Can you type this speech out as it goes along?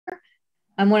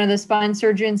I'm one of the spine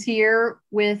surgeons here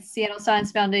with Seattle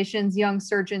Science Foundation's Young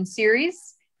Surgeon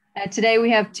Series. Today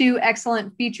we have two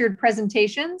excellent featured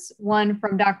presentations, one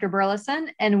from Dr.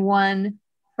 Burleson and one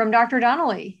from Dr.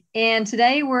 Donnelly. And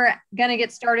today we're going to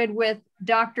get started with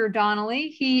Dr. Donnelly.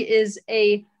 He is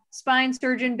a spine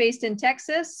surgeon based in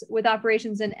Texas with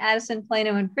operations in Addison,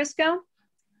 Plano, and Frisco.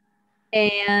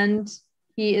 And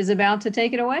he is about to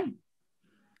take it away.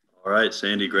 All right,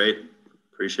 Sandy, great.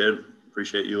 Appreciate it.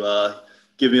 Appreciate you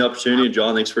giving me the opportunity. And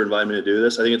John, thanks for inviting me to do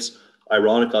this. I think it's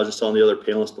ironic. I was just telling the other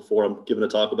panelists before, I'm giving a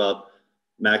talk about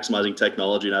maximizing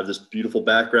technology, and I have this beautiful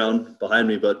background behind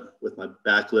me, but with my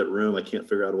backlit room, I can't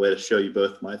figure out a way to show you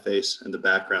both my face and the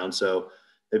background. So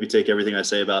maybe take everything I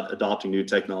say about adopting new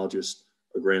technology with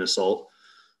a grain of salt.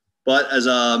 But as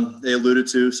they alluded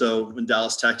to, so in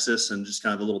Dallas, Texas, and just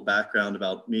kind of a little background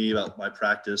about me, about my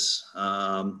practice.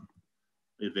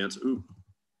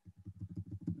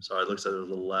 Sorry, it looks like there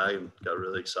was a little lag and got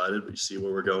really excited, but you see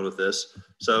where we're going with this.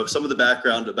 So some of the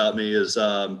background about me is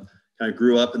kind of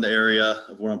grew up in the area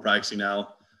of where I'm practicing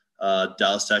now,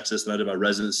 Dallas, Texas. Then I did my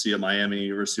residency at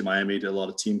University of Miami, did a lot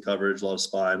of team coverage, a lot of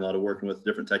spine, a lot of working with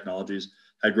different technologies.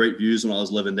 Had great views when I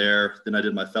was living there. Then I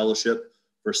did my fellowship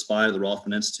for spine at the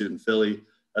Rothman Institute in Philly.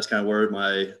 That's kind of where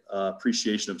my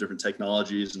appreciation of different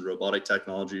technologies and robotic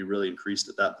technology really increased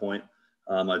at that point.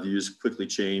 My views quickly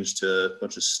changed to a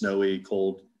bunch of snowy,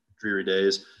 cold, dreary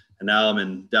days. And now I'm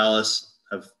in Dallas.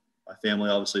 My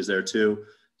family obviously is there too.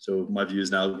 So my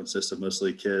views now consist of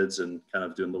mostly kids and kind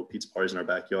of doing little pizza parties in our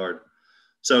backyard.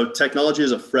 So technology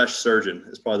as a fresh surgeon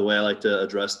is probably the way I like to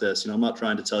address this. I'm not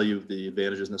trying to tell you the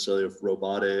advantages necessarily of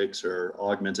robotics or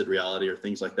augmented reality or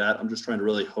things like that. I'm just trying to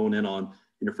really hone in on,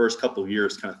 in your first couple of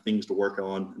years, kind of things to work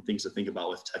on and things to think about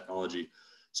with technology.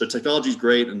 So technology is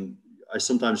great. And I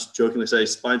sometimes jokingly say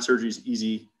spine surgery is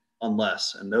easy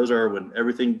unless, and those are when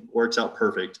everything works out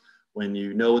perfect, when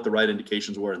you know what the right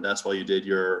indications were, and that's why you did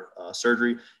your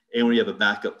surgery, and when you have a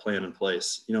backup plan in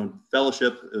place. In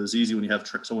fellowship, it was easy when you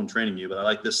have someone training you, but I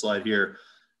like this slide here.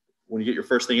 When you get your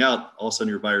first thing out, all of a sudden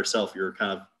you're by yourself. You're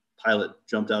kind of pilot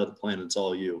jumped out of the plane, and it's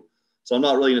all you. So I'm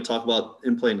not really going to talk about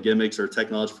implant gimmicks or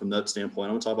technology from that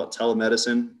standpoint. I'm going to talk about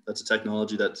telemedicine. That's a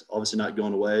technology that's obviously not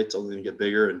going away. It's only going to get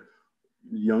bigger, and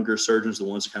younger surgeons, the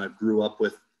ones who kind of grew up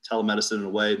with telemedicine in a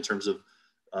way in terms of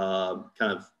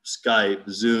kind of Skype,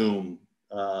 Zoom,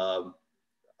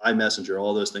 iMessenger,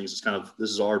 all those things. It's kind of, this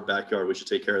is our backyard. We should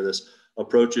take care of this.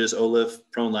 Approaches, OLIF,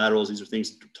 prone laterals. These are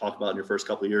things to talk about in your first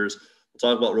couple of years.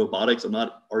 We'll talk about robotics. I'm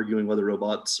not arguing whether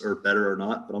robots are better or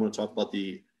not, but I'm going to talk about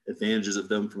the advantages of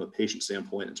them from a patient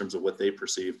standpoint in terms of what they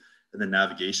perceive, and then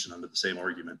navigation under the same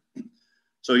argument.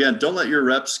 So again, don't let your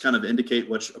reps kind of indicate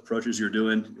which approaches you're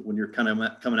doing when you're kind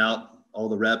of coming out. All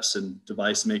the reps and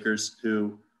device makers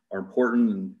who are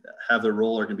important and have their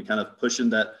role are going to be kind of pushing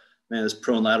that, man, this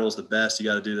prone lateral is the best. You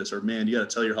got to do this, or man, you got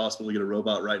to tell your hospital to get a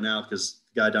robot right now because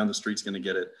the guy down the street's going to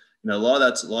get it. A lot of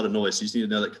that's a lot of noise. So you just need to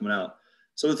know that coming out.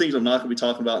 Some of the things I'm not going to be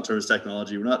talking about in terms of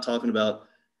technology, we're not talking about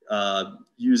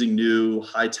using new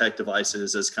high-tech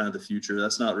devices as kind of the future.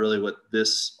 That's not really what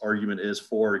this argument is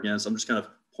for or against. I'm just kind of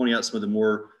pointing out some of the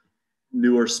more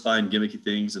newer spine gimmicky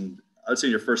things. And I would say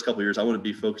in your first couple of years, I wouldn't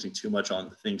be focusing too much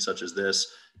on things such as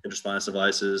this, interspinous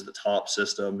devices, the top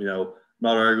system. I'm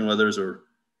not arguing whether those are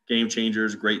game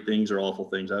changers, great things, or awful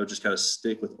things. I would just kind of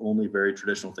stick with only very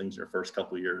traditional things in your first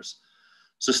couple of years.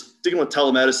 So sticking with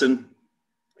telemedicine,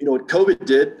 what COVID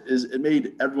did is it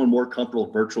made everyone more comfortable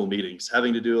with virtual meetings.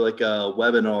 Having to do like a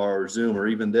webinar or Zoom or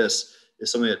even this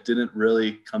is something that didn't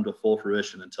really come to full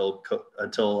fruition until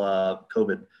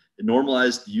COVID. It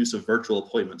normalized the use of virtual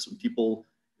appointments. When people,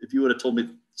 if you would have told me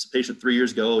it's a patient 3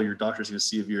 years ago, your doctor's going to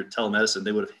see if you're telemedicine,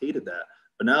 they would have hated that.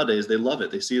 But nowadays they love it.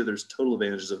 They see that there's total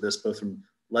advantages of this, both from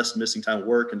less missing time at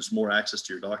work and just more access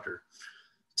to your doctor.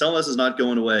 Telemedicine is not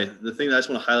going away. The thing that I just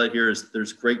want to highlight here is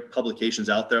there's great publications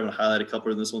out there. I'm going to highlight a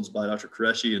couple of this. One's by Dr.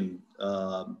 Qureshi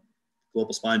and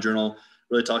Global Spine Journal.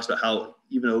 Really talks about how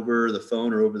even over the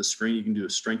phone or over the screen, you can do a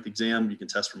strength exam. You can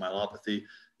test for myelopathy.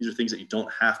 These are things that you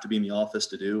don't have to be in the office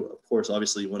to do. Of course,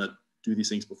 obviously you want to do these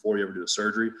things before you ever do a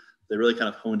surgery. They really kind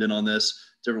of honed in on this.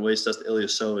 Different ways to test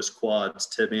iliopsoas, quads,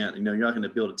 tib ant. You're not going to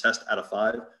be able to test out of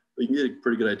 5, but you can get a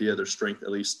pretty good idea of their strength,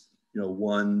 at least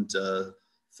 1 to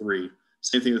 3.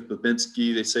 Same thing with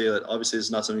Babinski. They say that obviously it's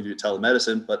not something to do with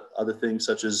telemedicine, but other things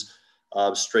such as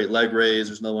straight leg raise.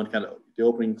 There's another one, kind of the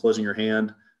opening and closing your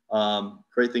hand.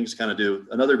 Great things to kind of do.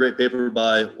 Another great paper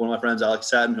by one of my friends, Alex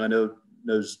Satin, who I know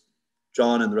knows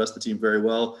John and the rest of the team very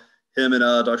well. Him and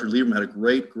Dr. Lieberman had a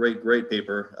great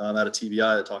paper out of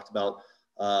TBI that talked about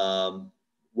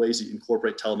ways that you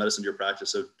incorporate telemedicine into your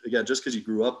practice. So again, just because you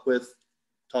grew up with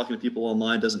talking to people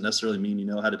online doesn't necessarily mean you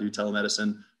know how to do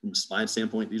telemedicine from a spine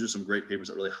standpoint. These are some great papers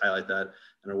that really highlight that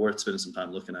and are worth spending some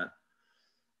time looking at.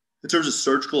 In terms of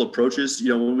surgical approaches, you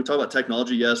know, when we talk about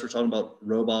technology, yes, we're talking about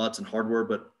robots and hardware,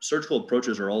 but surgical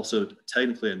approaches are also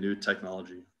technically a new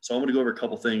technology. So I'm going to go over a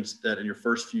couple things that in your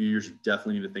first few years, you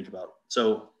definitely need to think about.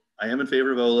 So I am in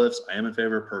favor of O-lifts. I am in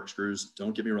favor of perk screws.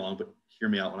 Don't get me wrong, but hear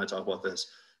me out when I talk about this.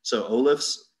 So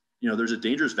O-lifts, you know, there's a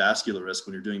dangerous vascular risk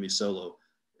when you're doing these solo,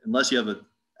 unless you have an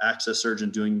access surgeon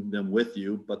doing them with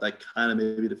you, but that kind of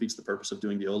maybe defeats the purpose of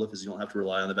doing the O-lift, is you don't have to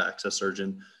rely on the access surgeon.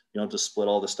 You don't have to split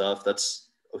all the stuff. That's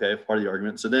okay, part of the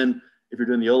argument. So then if you're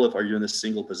doing the O-lift, are you doing this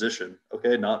single position?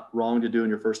 Okay, not wrong to do in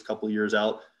your first couple of years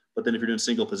out, but then if you're doing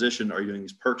single position, are you doing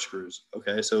these perk screws?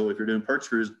 Okay, so if you're doing perk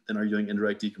screws, then are you doing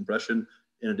indirect decompression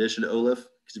in addition to O-lift?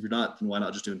 Because if you're not, then why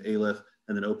not just do an A-lift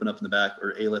and then open up in the back,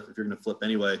 or A-lift if you're going to flip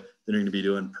anyway, then you're going to be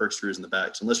doing perk screws in the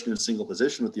back. So unless you're doing single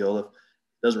position with the O-lift,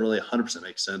 it doesn't really 100%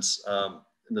 make sense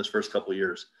in those first couple of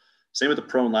years. Same with the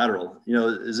prone lateral. You know,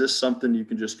 is this something you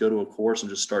can just go to a course and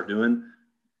just start doing?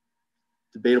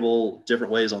 Debatable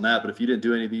different ways on that, but if you didn't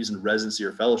do any of these in residency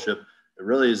or fellowship, it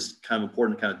really is kind of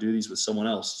important to kind of do these with someone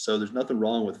else. So there's nothing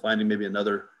wrong with finding maybe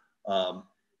another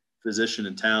physician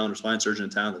in town or spine surgeon in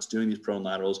town that's doing these prone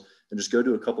laterals, and just go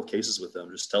do a couple cases with them.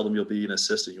 Just tell them you'll be an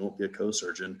assistant, you won't be a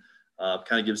co-surgeon.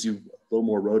 Kind of gives you a little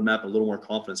more roadmap, a little more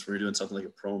confidence when you're doing something like a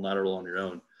prone lateral on your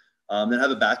own. Then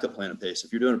have a backup plan in place.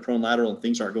 If you're doing a prone lateral and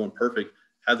things aren't going perfect,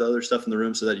 have the other stuff in the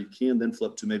room so that you can then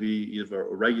flip to maybe either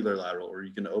a regular lateral, or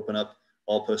you can open up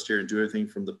all posterior and do everything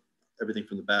from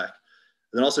the back.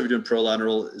 And then also, if you're doing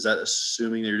prolateral, is that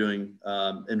assuming that you're doing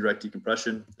indirect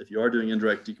decompression? If you are doing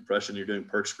indirect decompression, you're doing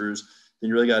perk screws, then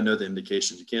you really got to know the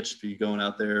indications. You can't just be going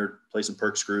out there placing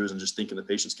perk screws and just thinking the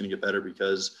patient's going to get better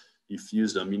because you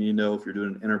fused them. You need to know if you're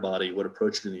doing an inner body, what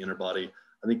approach to the inner body.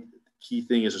 I think the key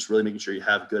thing is just really making sure you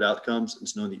have good outcomes and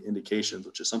just knowing the indications,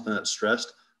 which is something that's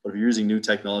stressed. But if you're using new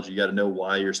technology, you got to know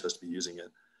why you're supposed to be using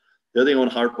it. The other thing I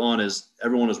want to harp on is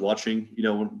everyone is watching. You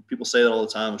know, when people say that all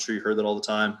the time, I'm sure you heard that all the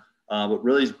time. But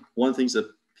really, one of the things that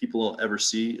people don't ever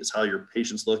see is how your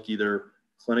patients look, either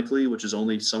clinically, which is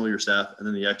only some of your staff, and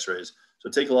then the x-rays. So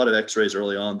take a lot of x-rays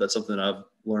early on. That's something that I've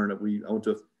learned. I went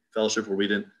to a fellowship where we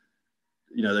didn't,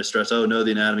 you know, they stress, oh, no,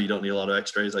 the anatomy, you don't need a lot of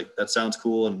x-rays. Like, that sounds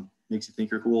cool and makes you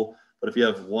think you're cool. But if you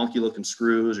have wonky looking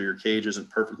screws or your cage isn't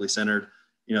perfectly centered,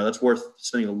 you know, that's worth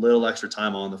spending a little extra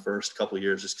time on the first couple of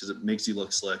years, just because it makes you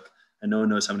look slick. And no one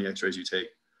knows how many x-rays you take.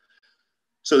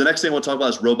 So the next thing I want to talk about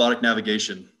is robotic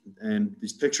navigation. And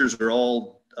these pictures are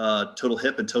all total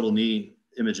hip and total knee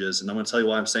images. And I'm going to tell you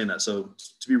why I'm saying that. So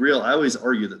to be real, I always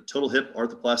argue that total hip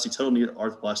arthroplasty, total knee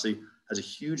arthroplasty has a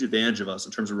huge advantage of us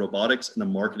in terms of robotics and the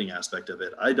marketing aspect of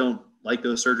it. I don't like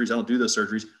those surgeries. I don't do those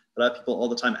surgeries. But I have people all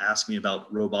the time ask me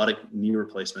about robotic knee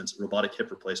replacements, robotic hip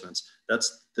replacements.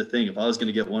 That's the thing. If I was going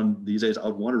to get one these days, I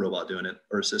would want a robot doing it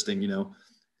or assisting, you know.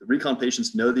 The recon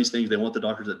patients know these things. They want the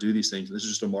doctors that do these things. This is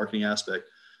just a marketing aspect.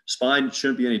 Spine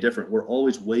shouldn't be any different. We're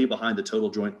always way behind the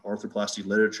total joint arthroplasty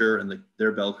literature and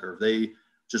their bell curve. They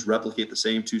just replicate the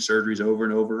same two surgeries over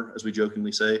and over, as we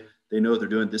jokingly say. They know what they're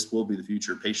doing. This will be the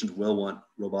future. Patients will want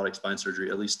robotic spine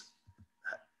surgery, at least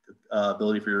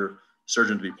ability for your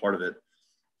surgeon to be part of it.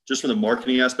 Just from the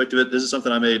marketing aspect of it, this is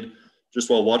something I made just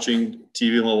while watching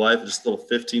TV with my wife, just a little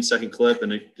 15-second clip,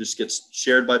 and it just gets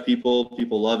shared by people.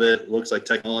 People love it. It looks like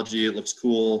technology. It looks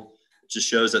cool. It just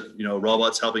shows that, you know,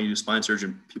 robots helping you do spine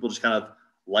surgery. People just kind of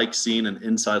like seeing an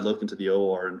inside look into the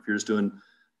OR. And if you're just doing,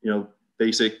 you know,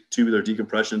 basic tubular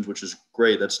decompressions, which is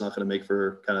great, that's not going to make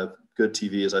for kind of good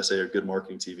TV, as I say, or good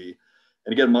marketing TV.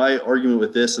 And again, my argument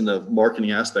with this and the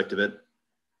marketing aspect of it,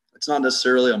 it's not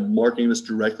necessarily I'm marketing this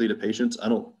directly to patients. I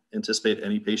don't anticipate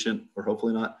any patient, or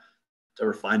hopefully not, to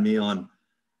ever find me on,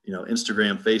 you know,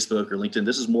 Instagram, Facebook, or LinkedIn.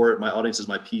 This is more, my audience is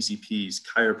my PCPs,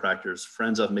 chiropractors,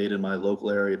 friends I've made in my local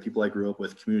area, people I grew up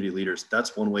with, community leaders.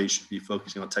 That's one way you should be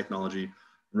focusing on technology.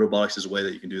 Robotics is a way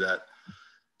that you can do that.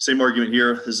 Same argument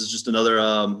here. This is just another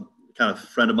kind of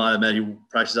friend of mine I met. He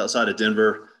practices outside of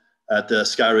Denver at the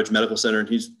Skyridge Medical Center. And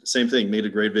he's the same thing, made a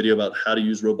great video about how to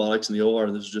use robotics in the OR.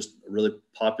 And this is just a really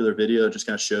popular video. It just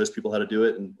kind of shows people how to do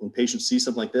it. And when patients see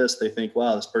something like this, they think,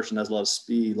 wow, this person has a lot of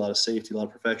speed, a lot of safety, a lot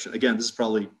of perfection. Again, this is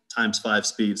probably ×5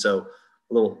 speed. So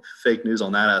a little fake news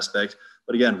on that aspect.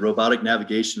 But again, robotic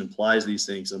navigation implies these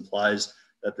things, implies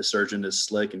that the surgeon is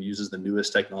slick and uses the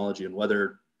newest technology. And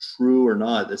whether true or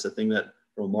not, it's a thing that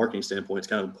from a marketing standpoint, it's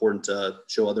kind of important to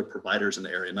show other providers in the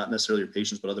area, not necessarily your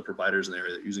patients, but other providers in the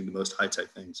area that are using the most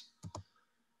high-tech things.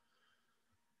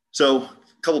 So a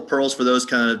couple pearls for those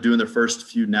kind of doing their first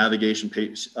few navigation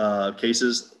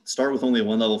cases. Start with only a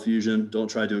one-level fusion. Don't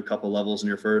try to do a couple levels in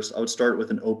your first. I would start with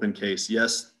an open case.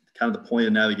 Yes, kind of the point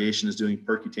of navigation is doing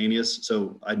percutaneous.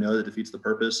 So I know that defeats the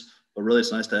purpose, but really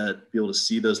it's nice to be able to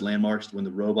see those landmarks when the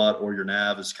robot or your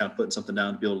nav is kind of putting something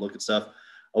down to be able to look at stuff.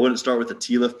 I wouldn't start with the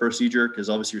T-lift procedure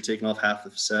because obviously you're taking off half the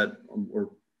facet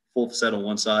or full facet on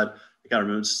one side. It kind of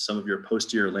removes some of your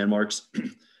posterior landmarks.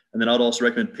 And then I'd also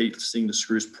recommend pasting the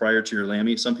screws prior to your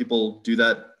lammy. Some people do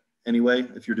that anyway,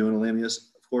 if you're doing a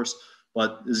lamius, of course,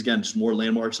 but this is, again, just more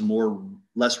landmarks and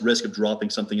less risk of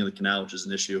dropping something in the canal, which is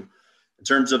an issue. In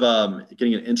terms of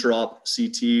getting an intra-op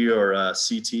CT or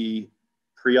CT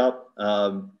pre-op,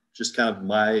 just kind of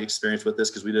my experience with this,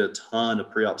 because we did a ton of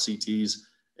pre-op CTs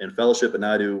in fellowship, and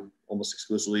now I do almost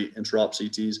exclusively intra-op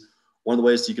CTs. One of the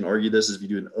ways you can argue this is if you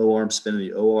do an O-arm spin in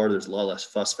the OR, there's a lot less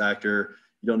fuss factor.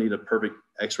 You don't need a perfect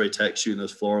X-ray tech shooting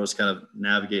those fluoros, kind of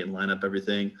navigate and line up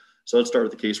everything. So let's start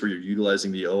with the case where you're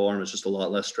utilizing the O-arm. It's just a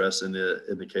lot less stress in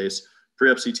the case.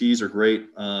 Pre-op CTs are great.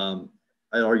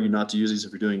 I argue not to use these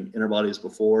if you're doing interbodies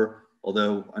before,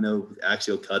 although I know with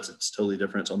axial cuts, it's totally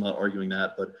different. So I'm not arguing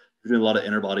that, but if you're doing a lot of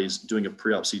interbodies, doing a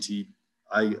pre-op CT,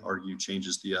 I argue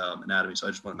changes the anatomy. So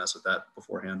I just want to mess with that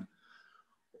beforehand.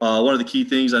 One of the key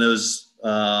things I know is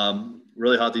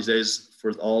really hot these days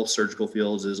for all surgical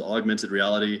fields is augmented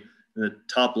reality. In the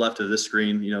top left of this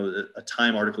screen, a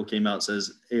Time article came out,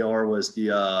 says AR was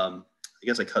the, I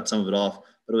guess I cut some of it off,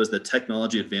 but it was the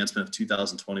technology advancement of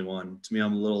 2021. To me,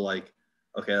 I'm a little like,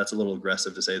 okay, that's a little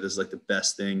aggressive to say this is like the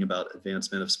best thing about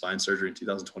advancement of spine surgery in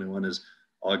 2021 is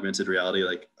augmented reality.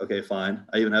 Like, okay, fine.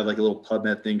 I even have like a little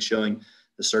PubMed thing showing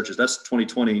the searches. That's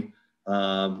 2020.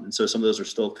 And so some of those are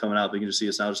still coming out, but you can just see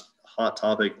it's now just a hot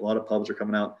topic. A lot of pubs are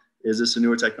coming out. Is this a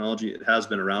newer technology? It has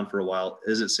been around for a while.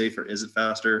 Is it safer? Is it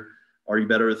faster? Are you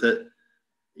better with it?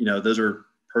 Those are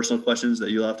personal questions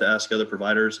that you'll have to ask other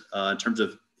providers. In terms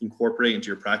of incorporating into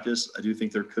your practice, I do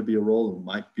think there could be a role, and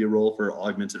might be a role for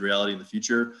augmented reality in the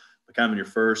future. But kind of in your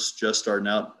first, just starting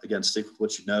out, again, stick with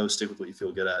what you know, stick with what you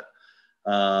feel good at.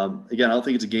 Again, I don't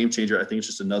think it's a game changer. I think it's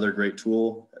just another great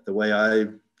tool. The way I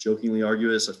jokingly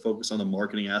argue is I focus on the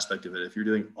marketing aspect of it. If you're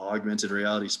doing augmented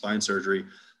reality spine surgery,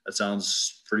 that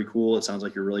sounds pretty cool. It sounds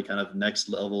like you're really kind of next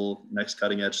level, next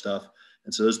cutting edge stuff.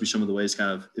 And so those would be some of the ways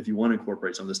kind of, if you want to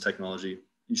incorporate some of this technology,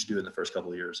 you should do it in the first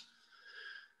couple of years.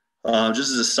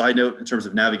 Just as a side note, in terms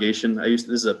of navigation, this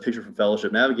is a picture from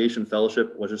fellowship. Navigation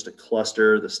fellowship was just a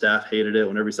cluster. The staff hated it.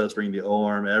 Whenever he starts bringing the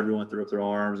O-arm, everyone threw up their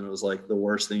arms, and it was like the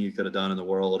worst thing you could have done in the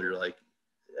world. You're like,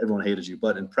 everyone hated you.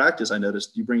 But in practice, I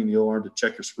noticed you bring the O-arm to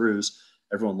check your screws,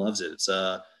 everyone loves it. It's,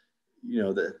 the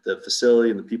facility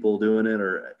and the people doing it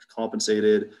are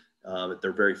compensated.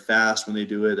 They're very fast when they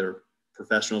do it. They're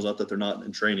professionals, up that they're not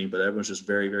in training, but everyone's just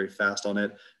very, very fast on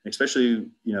it. And especially,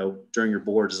 during your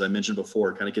boards, as I mentioned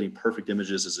before, kind of getting perfect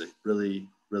images is a really,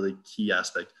 really key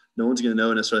aspect. No one's going to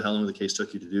know necessarily how long the case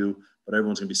took you to do, but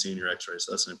everyone's going to be seeing your x-rays.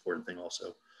 So that's an important thing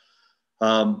also.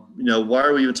 Why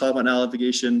are we even talking about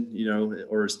navigation,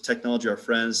 or is technology our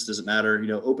friends? Does it matter?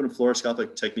 Open and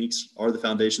fluoroscopic techniques are the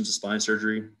foundations of spine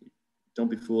surgery. Don't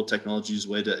be fooled. Technology is a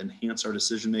way to enhance our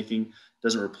decision-making.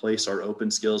 Doesn't replace our open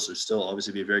skills. So still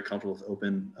obviously be very comfortable with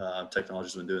open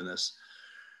technologies when doing this.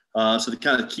 So the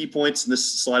kind of key points in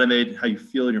this slide I made, how you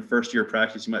feel in your first year of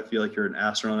practice. You might feel like you're an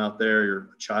astronaut out there. You're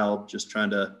a child just trying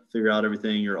to figure out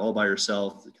everything. You're all by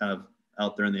yourself, kind of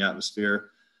out there in the atmosphere,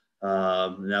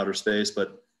 in outer space.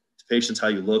 But to patients, how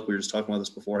you look, we were just talking about this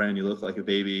beforehand. You look like a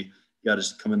baby. You got to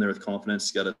just come in there with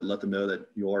confidence. You got to let them know that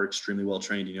you are extremely well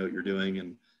trained. You know what you're doing,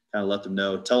 and kind of let them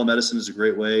know. Telemedicine is a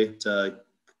great way to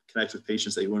connect with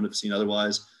patients that you wouldn't have seen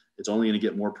otherwise. It's only going to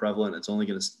get more prevalent. It's only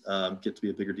going to get to be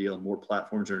a bigger deal, and more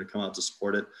platforms are going to come out to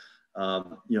support it.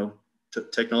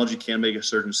 Technology can make a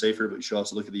surgeon safer, but you should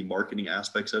also look at the marketing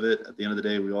aspects of it. At the end of the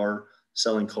day, we are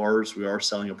selling cars, we are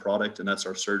selling a product, and that's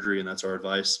our surgery, and that's our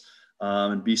advice.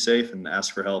 And be safe and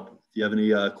ask for help. If you have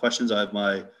any questions, I have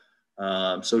my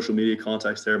social media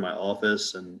contacts there, my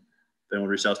office, and if anyone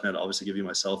reaches out to me, I'd obviously give you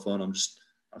my cell phone. I'm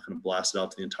not going to blast it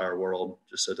out to the entire world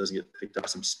just so it doesn't get picked up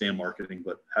some spam marketing,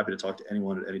 but happy to talk to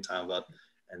anyone at any time about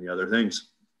any other things.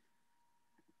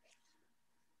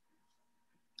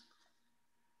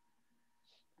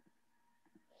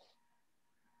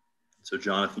 So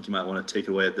John, I think you might want to take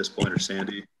it away at this point, or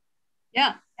Sandy.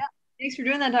 Yeah. Thanks for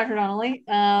doing that, Dr. Donnelly.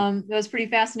 That was pretty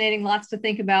fascinating. Lots to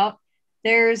think about.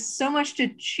 There's so much to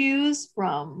choose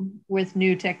from with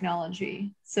new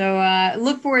technology. So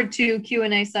look forward to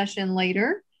Q&A session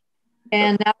later.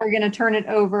 And now we're going to turn it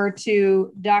over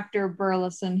to Dr.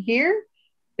 Burleson here,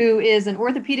 who is an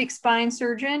orthopedic spine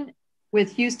surgeon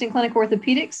with Houston Clinic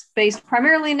Orthopedics, based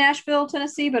primarily in Nashville,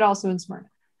 Tennessee, but also in Smyrna.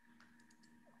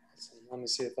 So let me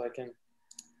see if I can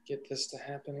get this to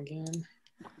happen again.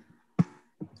 There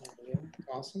we go.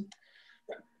 Awesome.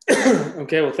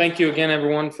 Okay, well, thank you again,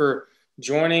 everyone, for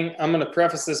joining. I'm going to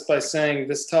preface this by saying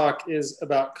this talk is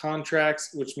about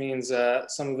contracts, which means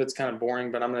some of it's kind of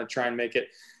boring, but I'm going to try and make it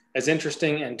as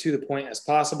interesting and to the point as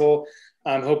possible.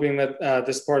 I'm hoping that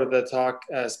this part of the talk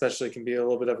especially can be a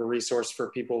little bit of a resource for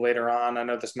people later on. I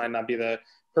know this might not be the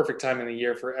perfect time in the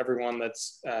year for everyone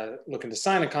that's looking to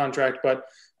sign a contract, but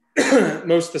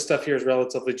most of the stuff here is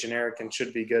relatively generic and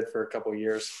should be good for a couple of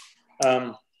years.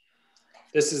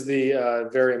 This is the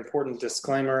very important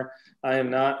disclaimer. I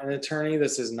am not an attorney.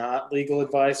 This is not legal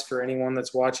advice for anyone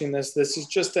that's watching this. This is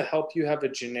just to help you have a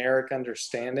generic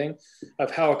understanding of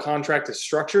how a contract is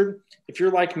structured. If you're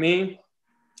like me,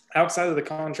 outside of the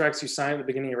contracts you sign at the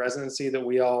beginning of residency that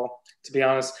we all, to be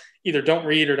honest, either don't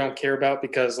read or don't care about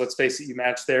because let's face it, you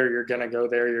match there, you're going to go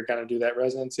there, you're going to do that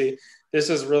residency. This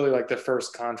is really like the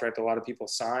first contract a lot of people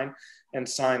sign and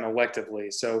sign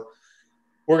electively. So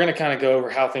we're going to kind of go over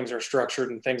how things are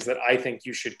structured and things that I think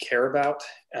you should care about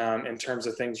in terms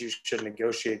of things you should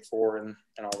negotiate for and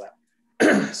all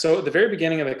that. So at the very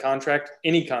beginning of the contract,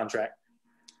 any contract,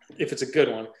 if it's a good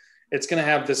one, it's going to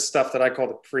have this stuff that I call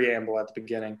the preamble at the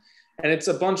beginning. And it's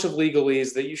a bunch of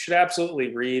legalese that you should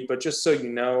absolutely read, but just so you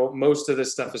know, most of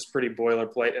this stuff is pretty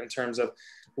boilerplate in terms of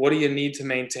what do you need to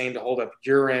maintain to hold up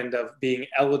your end of being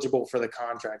eligible for the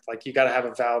contract? Like you got to have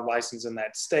a valid license in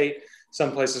that state.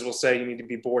 Some places will say you need to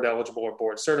be board eligible or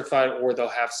board certified, or they'll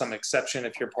have some exception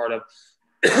if you're part of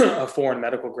a foreign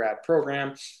medical grad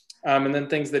program. And then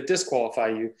things that disqualify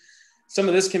you. Some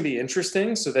of this can be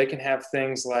interesting. So they can have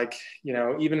things like, you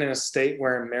know, even in a state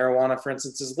where marijuana, for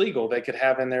instance, is legal, they could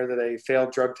have in there that a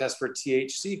failed drug test for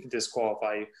THC could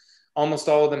disqualify you. Almost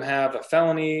all of them have a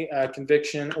felony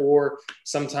conviction, or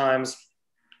sometimes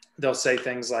they'll say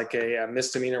things like a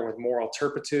misdemeanor with moral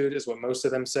turpitude is what most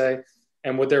of them say.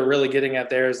 And what they're really getting at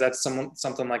there is that's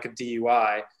something like a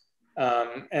DUI.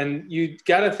 And you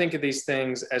got to think of these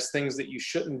things as things that you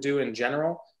shouldn't do in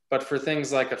general. But for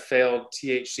things like a failed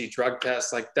THC drug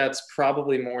test, like that's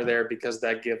probably more there because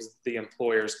that gives the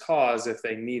employers cause if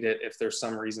they need it, if there's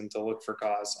some reason to look for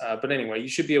cause. But anyway, you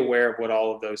should be aware of what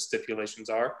all of those stipulations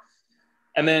are.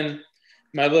 And then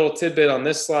my little tidbit on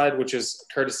this slide, which is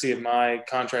courtesy of my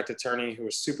contract attorney, who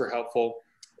was super helpful,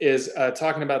 is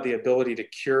talking about the ability to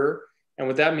cure. And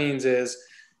what that means is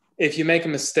if you make a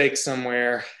mistake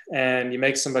somewhere and you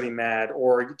make somebody mad,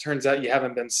 or it turns out you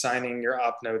haven't been signing your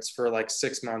op notes for like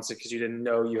 6 months because you didn't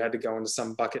know you had to go into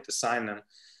some bucket to sign them,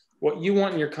 what you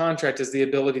want in your contract is the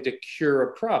ability to cure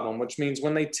a problem, which means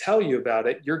when they tell you about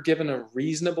it, you're given a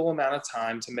reasonable amount of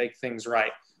time to make things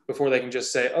right before they can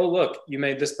just say, oh, look, you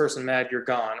made this person mad, you're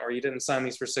gone, or you didn't sign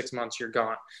these for 6 months, you're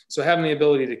gone. So having the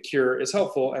ability to cure is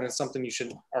helpful, and it's something you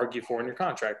should argue for in your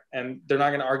contract. And they're not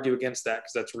going to argue against that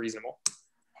because that's reasonable.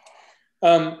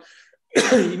 They're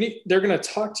going to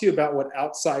talk to you about what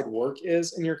outside work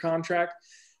is in your contract.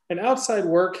 And outside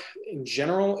work in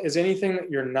general is anything that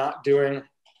you're not doing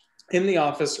in the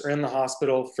office or in the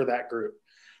hospital for that group.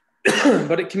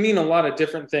 But it can mean a lot of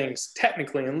different things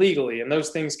technically and legally. And those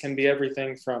things can be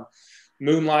everything from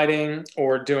moonlighting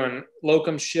or doing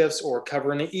locum shifts or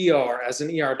covering an ER as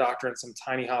an ER doctor in some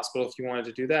tiny hospital if you wanted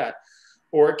to do that.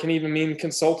 Or it can even mean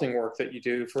consulting work that you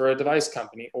do for a device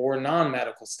company or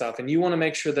non-medical stuff. And you want to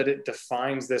make sure that it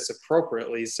defines this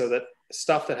appropriately so that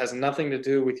stuff that has nothing to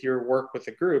do with your work with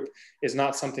the group is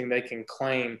not something they can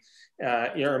claim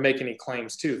or make any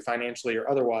claims to financially or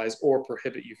otherwise, or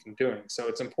prohibit you from doing. So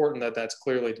it's important that that's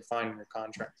clearly defined in your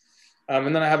contract.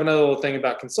 And then I have another little thing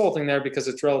about consulting there because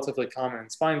it's relatively common in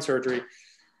spine surgery.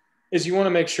 Is you want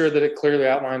to make sure that it clearly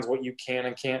outlines what you can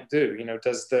and can't do. You know,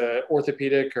 does the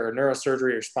orthopedic or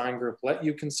neurosurgery or spine group let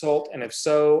you consult? And if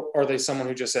so, are they someone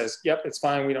who just says, yep, it's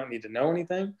fine, we don't need to know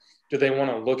anything? Do they want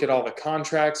to look at all the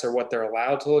contracts or what they're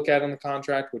allowed to look at in the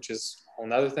contract, which is a whole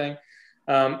nother thing?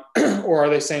 Or are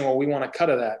they saying, well, we want to cut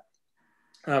of that?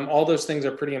 All those things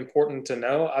are pretty important to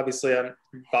know. Obviously, I'm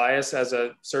biased as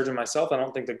a surgeon myself. I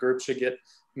don't think the group should get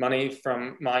money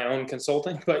from my own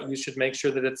consulting, but you should make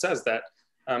sure that it says that.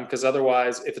 Because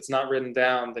otherwise, if it's not written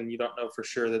down, then you don't know for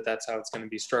sure that that's how it's going to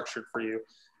be structured for you.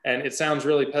 And it sounds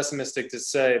really pessimistic to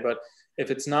say, but if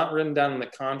it's not written down in the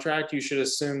contract, you should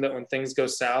assume that when things go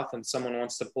south and someone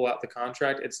wants to pull out the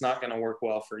contract, it's not going to work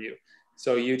well for you.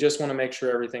 So you just want to make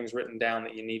sure everything's written down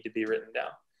that you need to be written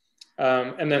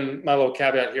down. And then my little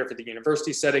caveat here for the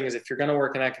university setting is if you're going to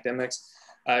work in academics,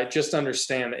 just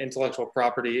understand that intellectual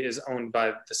property is owned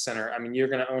by the center. I mean, you're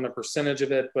going to own a percentage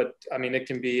of it, but I mean, it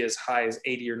can be as high as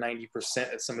 80 or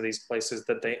 90% at some of these places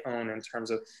that they own in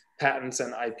terms of patents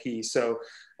and IP. So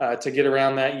to get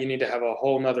around that, you need to have a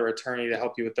whole nother attorney to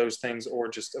help you with those things or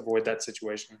just avoid that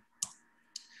situation.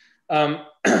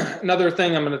 Another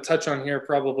thing I'm going to touch on here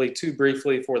probably too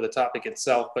briefly for the topic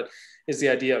itself, but is the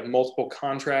idea of multiple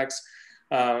contracts.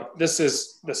 This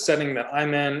is the setting that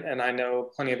I'm in, and I know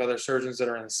plenty of other surgeons that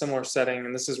are in a similar setting.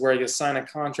 And this is where you sign a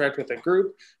contract with a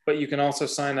group, but you can also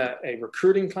sign a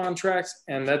recruiting contract.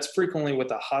 And that's frequently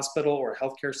with a hospital or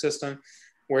healthcare system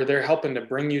where they're helping to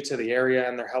bring you to the area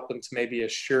and they're helping to maybe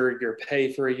assure your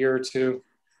pay for a year or two.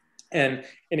 And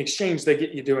in exchange, they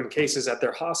get you doing cases at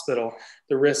their hospital.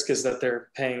 The risk is that they're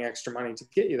paying extra money to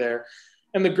get you there.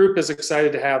 And the group is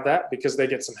excited to have that because they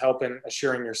get some help in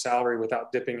assuring your salary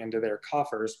without dipping into their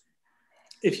coffers.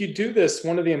 If you do this,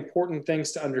 one of the important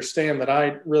things to understand that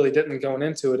I really didn't going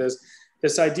into it is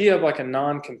this idea of like a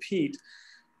non-compete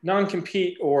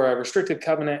or a restricted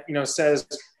covenant, says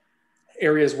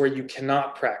areas where you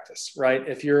cannot practice, right?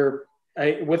 If you're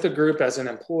with a group as an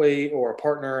employee or a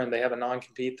partner and they have a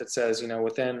non-compete that says,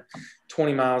 within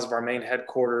 20 miles of our main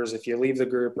headquarters, if you leave the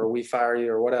group or we fire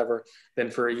you or whatever, then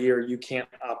for a year you can't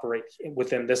operate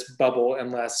within this bubble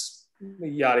unless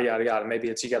yada, yada, yada. Maybe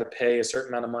it's you got to pay a certain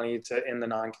amount of money to end the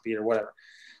non-compete or whatever.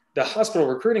 The hospital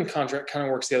recruiting contract kind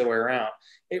of works the other way around.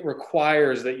 It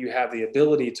requires that you have the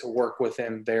ability to work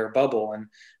within their bubble, and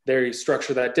they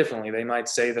structure that differently. They might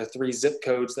say the 3 zip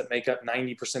codes that make up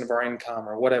 90% of our income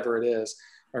or whatever it is,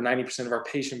 or 90% of our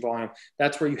patient volume.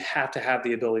 That's where you have to have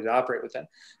the ability to operate with them.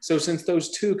 So since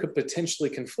those two could potentially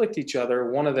conflict each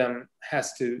other, one of them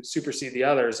has to supersede the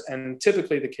others. And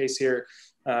typically the case here,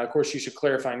 of course, you should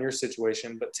clarify in your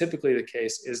situation, but typically the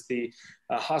case is the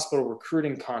hospital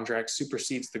recruiting contract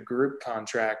supersedes the group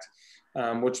contract,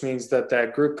 which means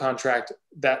that group contract,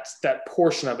 that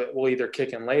portion of it will either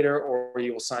kick in later or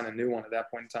you will sign a new one at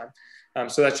that point in time.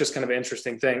 So that's just kind of an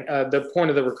interesting thing. The point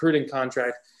of the recruiting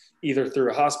contract, either through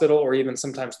a hospital or even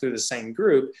sometimes through the same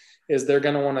group, is they're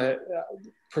going to want to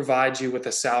provide you with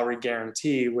a salary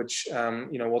guarantee, which,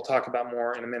 we'll talk about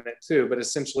more in a minute too, but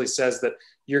essentially says that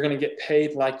you're going to get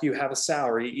paid like you have a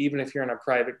salary, even if you're in a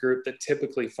private group that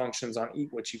typically functions on eat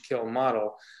what you kill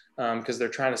model, because they're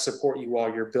trying to support you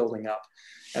while you're building up.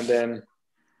 And then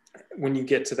when you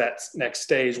get to that next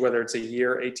stage, whether it's a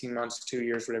year, 18 months, 2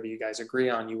 years, whatever you guys agree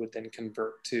on, you would then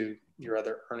convert to your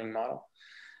other earning model.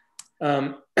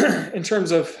 In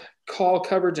terms of call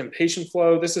coverage and patient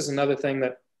flow, this is another thing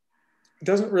that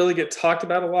doesn't really get talked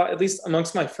about a lot, at least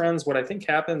amongst my friends. What I think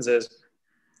happens is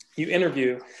you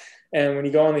interview, and when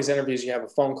you go on these interviews, you have a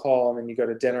phone call and then you go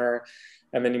to dinner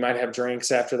and then you might have drinks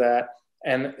after that.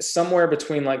 And somewhere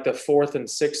between like the 4th and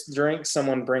 6th drink,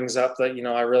 someone brings up that,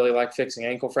 I really like fixing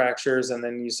ankle fractures. And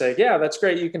then you say, yeah, that's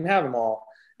great. You can have them all.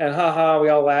 And we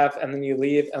all laugh. And then you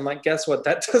leave. And like, guess what?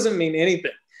 That doesn't mean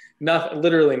anything. Nothing,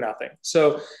 literally nothing.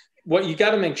 So what you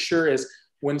got to make sure is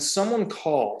when someone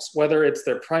calls, whether it's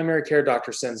their primary care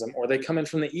doctor sends them or they come in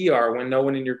from the ER when no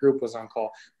one in your group was on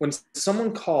call, when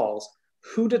someone calls,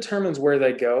 who determines where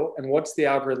they go and what's the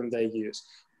algorithm they use?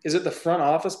 Is it the front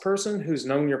office person who's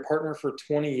known your partner for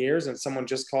 20 years and someone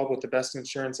just called with the best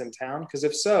insurance in town? Because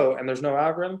if so, and there's no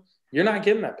algorithm, you're not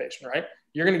getting that patient, right?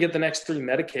 You're going to get the next 3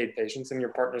 Medicaid patients and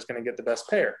your partner's going to get the best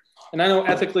payer. And I know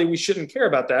ethically we shouldn't care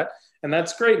about that. And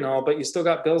that's great and all, but you still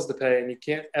got bills to pay and you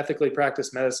can't ethically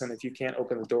practice medicine if you can't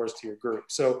open the doors to your group.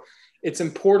 So it's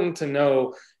important to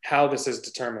know how this is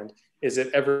determined. Is it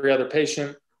every other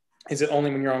patient? Is it only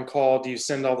when you're on call? Do you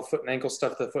send all the foot and ankle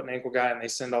stuff to the foot and ankle guy and they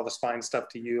send all the spine stuff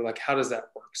to you? Like, how does that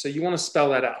work? So you want to spell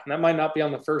that out. And that might not be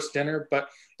on the first dinner, but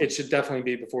it should definitely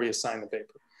be before you sign the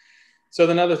paper. So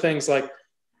then other things like,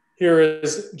 here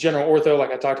is general ortho,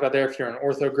 like I talked about there. If you're in an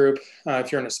ortho group,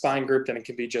 if you're in a spine group, then it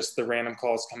can be just the random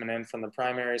calls coming in from the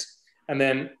primaries. And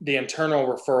then the internal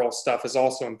referral stuff is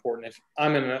also important. If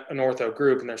I'm in an ortho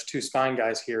group and there's 2 spine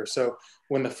guys here, so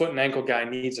when the foot and ankle guy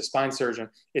needs a spine surgeon,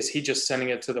 is he just sending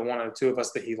it to the one of the 2 of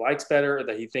us that he likes better or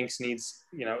that he thinks needs,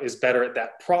 is better at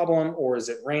that problem, or is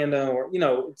it random? Or,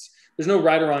 there's no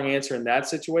right or wrong answer in that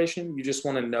situation. You just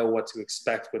want to know what to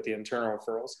expect with the internal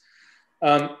referrals.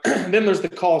 Then there's the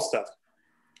call stuff.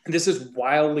 This is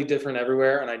wildly different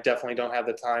everywhere, and I definitely don't have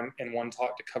the time in one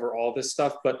talk to cover all this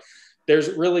stuff, but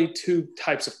there's really 2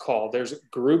 types of call. There's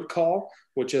group call,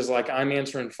 which is like I'm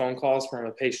answering phone calls from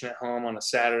a patient at home on a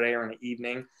Saturday or an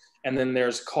evening. And then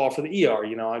there's call for the ER.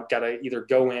 I've got to either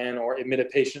go in or admit a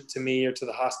patient to me or to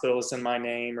the hospital that's in my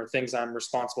name or things I'm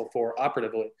responsible for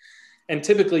operatively. And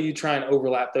typically you try and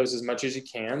overlap those as much as you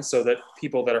can so that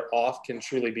people that are off can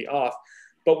truly be off.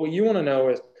 But what you want to know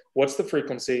is, what's the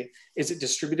frequency? Is it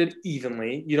distributed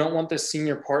evenly? You don't want the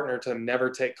senior partner to never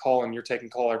take call and you're taking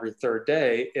call every 3rd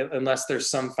day unless there's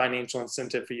some financial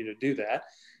incentive for you to do that.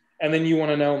 And then you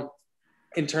want to know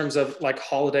in terms of like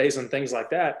holidays and things like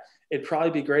that, it'd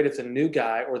probably be great if the new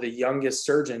guy or the youngest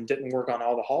surgeon didn't work on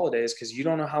all the holidays, because you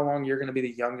don't know how long you're going to be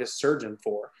the youngest surgeon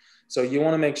for. So you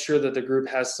want to make sure that the group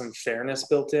has some fairness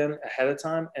built in ahead of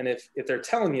time. And if they're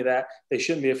telling you that, they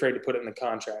shouldn't be afraid to put it in the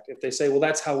contract. If they say, well,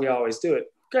 that's how we always do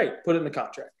it, great, put it in the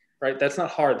contract, right? That's not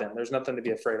hard then. There's nothing to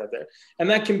be afraid of there. And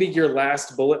that can be your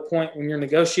last bullet point when you're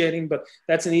negotiating, but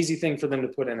that's an easy thing for them to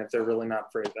put in if they're really not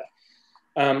afraid of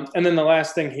that. And then the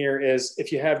last thing here is,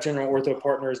 if you have general ortho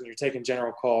partners and you're taking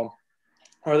general call,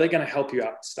 are they going to help you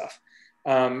out with stuff?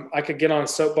 I could get on a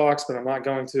soapbox, but I'm not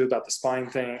going to, about the spine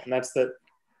thing. And that's that,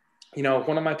 you know, if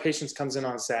one of my patients comes in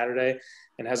on Saturday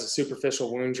and has a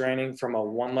superficial wound draining from a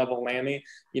 1-level LAMI,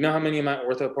 you know how many of my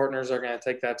ortho partners are going to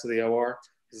take that to the OR?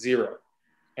 0.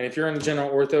 And if you're in the general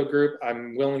ortho group,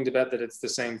 I'm willing to bet that it's the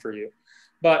same for you.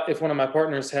 But if one of my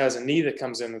partners has a knee that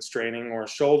comes in that's draining, or a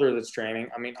shoulder that's draining,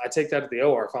 I mean, I take that to the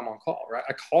OR if I'm on call, right?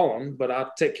 I call them, but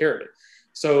I'll take care of it.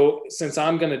 So since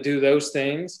I'm going to do those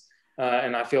things,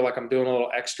 and I feel like I'm doing a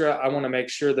little extra, I want to make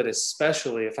sure that,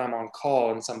 especially if I'm on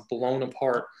call and some blown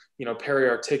apart, you know,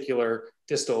 periarticular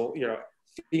distal, you know,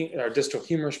 or distal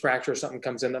humerus fracture or something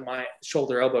comes in, that my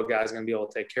shoulder elbow guy is going to be able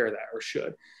to take care of that, or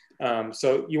should.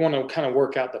 So you want to kind of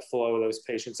work out the flow of those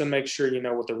patients and make sure you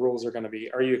know what the rules are going to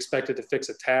be. Are you expected to fix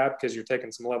a tab because you're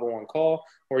taking some level 1 call,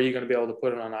 or are you going to be able to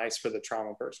put it on ice for the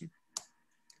trauma person?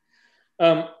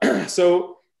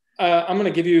 I'm going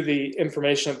to give you the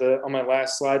information on my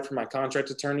last slide from my contract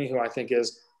attorney, who I think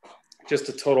is just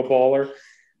a total baller.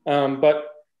 But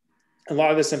a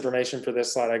lot of this information for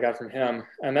this slide I got from him,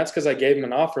 and that's because I gave him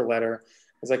an offer letter.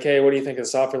 I was like, hey, what do you think of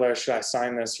this offer letter? Should I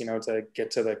sign this, you know, to get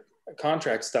to the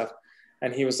contract stuff?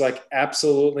 And he was like,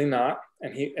 absolutely not.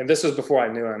 And this was before I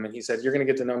knew him. And he said, you're going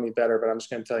to get to know me better, but I'm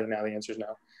just going to tell you now the answer is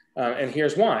no. And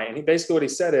here's why. And basically what he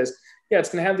said is, yeah, it's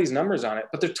going to have these numbers on it,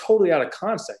 but they're totally out of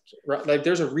context, right? Like,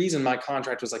 there's a reason my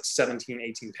contract was like 17,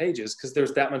 18 pages, because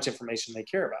there's that much information they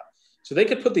care about. So they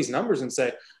could put these numbers and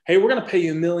say, hey, we're going to pay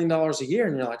you $1 million a year.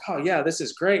 And you're like, oh yeah, this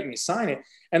is great. And you sign it.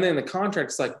 And then the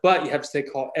contract's like, but you have to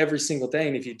take call every single day.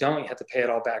 And if you don't, you have to pay it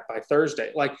all back by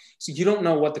Thursday. Like, so you don't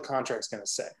know what the contract's going to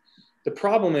say. The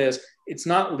problem is, it's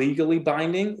not legally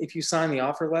binding if you sign the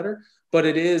offer letter, but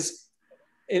it is,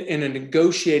 in a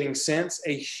negotiating sense,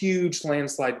 a huge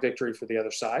landslide victory for the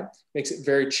other side. Makes it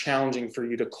very challenging for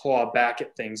you to claw back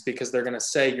at things, because they're going to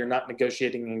say you're not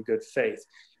negotiating in good faith,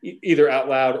 either out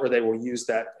loud, or they will use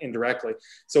that indirectly.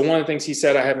 So one of the things he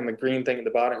said, I have in the green thing at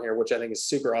the bottom here, which I think is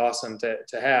super awesome to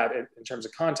have in terms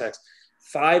of context,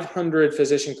 500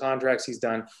 physician contracts he's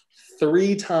done,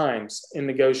 3 times in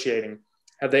negotiating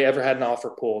have they ever had an offer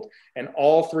pulled. And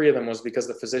all 3 of them was because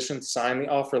the physician signed the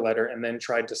offer letter and then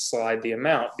tried to slide the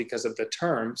amount because of the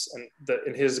terms. And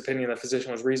in his opinion, the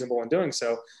physician was reasonable in doing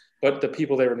so. But the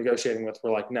people they were negotiating with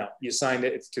were like, no, you signed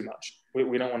it, it's too much.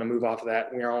 We don't want to move off of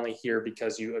that. We are only here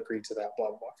because you agreed to that, blah,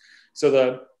 blah, blah. So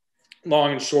the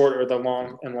long and short, or the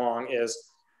long and long, is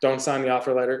don't sign the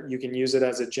offer letter. You can use it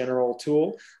as a general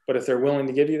tool. But if they're willing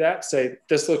to give you that, say,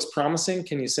 this looks promising,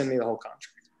 can you send me the whole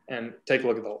contract? And take a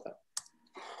look at the whole thing.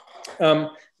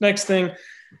 Next thing,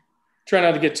 try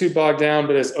not to get too bogged down,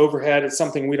 but as overhead, it's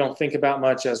something we don't think about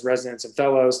much as residents and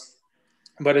fellows,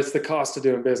 but it's the cost of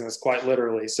doing business, quite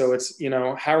literally. So it's, you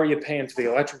know, how are you paying for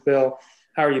the electric bill?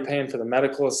 How are you paying for the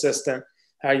medical assistant?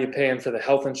 How are you paying for the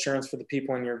health insurance for the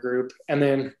people in your group? And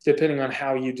then depending on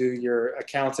how you do your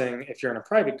accounting, if you're in a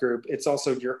private group, it's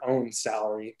also your own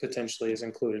salary potentially is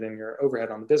included in your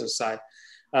overhead on the business side.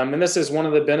 And this is one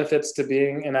of the benefits to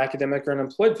being an academic or an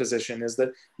employed physician, is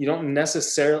that you don't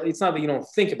necessarily, it's not that you don't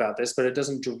think about this, but it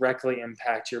doesn't directly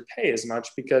impact your pay as much,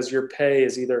 because your pay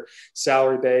is either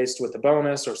salary based with a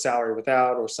bonus, or salary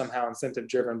without, or somehow incentive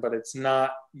driven, but it's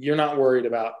not, you're not worried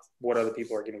about what other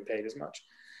people are getting paid as much.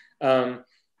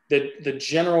 The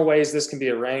general ways this can be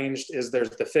arranged is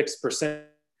there's the fixed percent,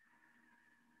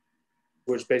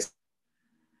 which basically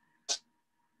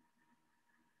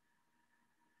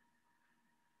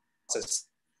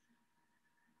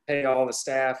pay all the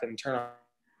staff and turn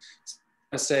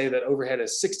on, say that overhead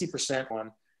is 60%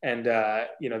 one, and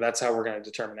you know, that's how we're going to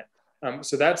determine it.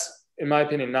 So that's, in my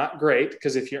opinion, not great,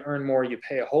 because if you earn more, you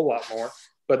pay a whole lot more.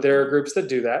 But there are groups that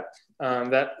do that.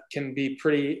 That can be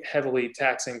pretty heavily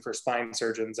taxing for spine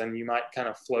surgeons, and you might kind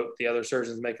of float the other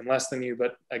surgeons making less than you.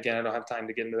 But again, I don't have time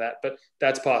to get into that, but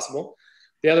that's possible.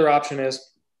 The other option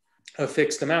is a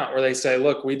fixed amount, where they say,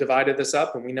 look, we divided this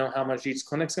up and we know how much each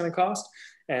clinic's going to cost.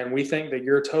 And we think that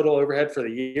your total overhead for the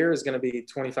year is going to be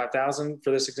 $25,000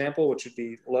 for this example, which would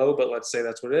be low, but let's say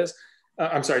that's what it is.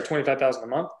 I'm sorry, $25,000 a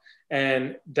month.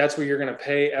 And that's what you're going to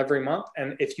pay every month.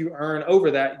 And if you earn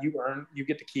over that, you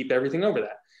get to keep everything over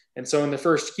that. And so in the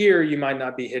first year, you might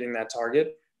not be hitting that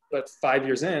target. But 5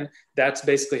 years in, that's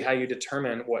basically how you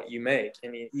determine what you make.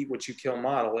 And you eat what you kill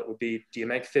model. It would be, do you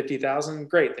make 50,000?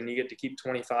 Great. Then you get to keep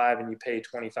 25 and you pay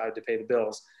 25 to pay the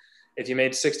bills. If you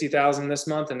made 60,000 this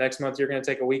month and next month you're going to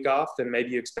take a week off, then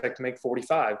maybe you expect to make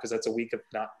 45 because that's a week of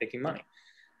not making money.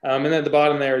 And then at the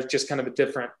bottom there is just kind of a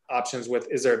different options with,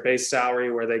 is there a base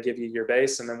salary where they give you your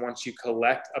base? And then once you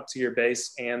collect up to your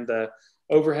base and the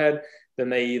overhead, then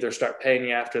they either start paying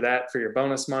you after that for your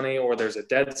bonus money, or there's a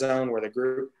dead zone where the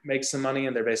group makes some money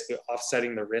and they're basically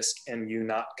offsetting the risk and you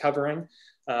not covering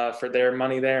for their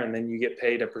money there. And then you get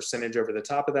paid a percentage over the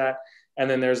top of that. And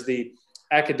then there's the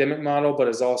academic model, but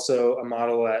is also a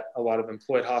model at a lot of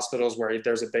employed hospitals where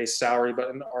there's a base salary, but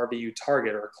an RVU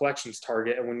target or a collections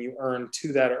target. And when you earn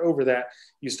to that or over that,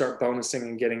 you start bonusing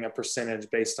and getting a percentage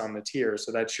based on the tier.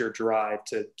 So that's your drive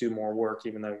to do more work,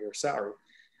 even though you're salaried.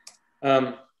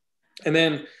 And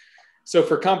then, so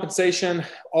for compensation,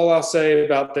 all I'll say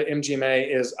about the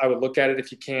MGMA is I would look at it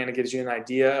if you can. It gives you an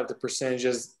idea of the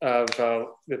percentages of the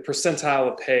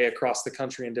percentile of pay across the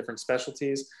country in different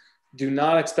specialties. Do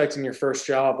not expect in your first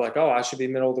job, like, oh, I should be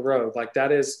middle of the road. Like that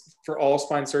is for all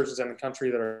spine surgeons in the country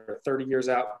that are 30 years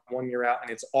out, 1 year out, and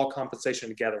it's all compensation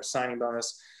together, signing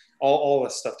bonus, all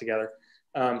this stuff together.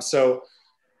 So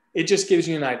it just gives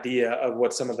you an idea of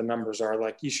what some of the numbers are.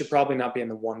 Like you should probably not be in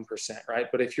the 1%, right?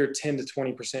 But if you're 10 to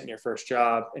 20% in your first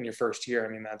job, in your first year, I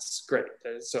mean, that's great.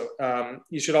 So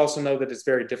you should also know that it's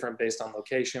very different based on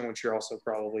location, which you're also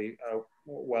probably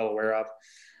well aware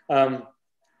of.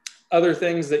 Other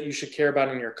things that you should care about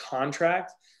in your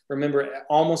contract. Remember,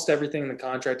 almost everything in the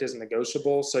contract is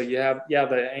negotiable. So you have,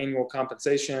 the annual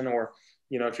compensation, or,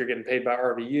 if you're getting paid by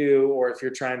RVU, or if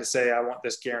you're trying to say, I want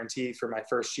this guarantee for my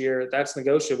first year, that's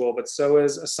negotiable, but so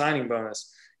is a signing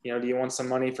bonus. Do you want some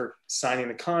money for signing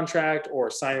the contract,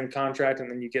 or signing the contract and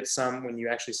then you get some when you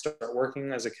actually start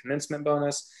working as a commencement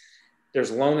bonus? There's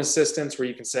loan assistance where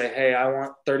you can say, hey, I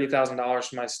want $30,000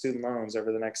 for my student loans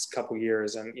over the next couple of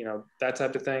years, and that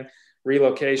type of thing.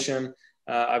 Relocation,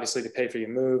 obviously to pay for your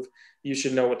move. You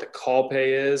should know what the call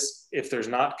pay is. If there's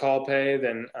not call pay,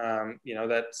 then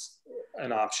that's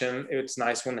an option. It's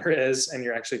nice when there is, and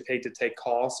you're actually paid to take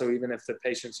call. So even if the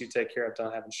patients you take care of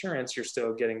don't have insurance, you're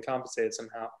still getting compensated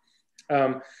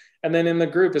somehow. And then in the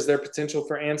group, is there potential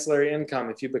for ancillary income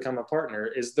if you become a partner?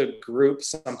 Is the group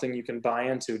something you can buy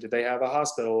into? Do they have a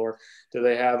hospital, or do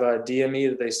they have a DME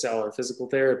that they sell, or physical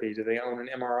therapy? Do they own an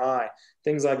MRI?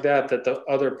 Things like that the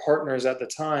other partners at the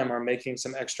time are making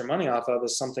some extra money off of,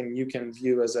 is something you can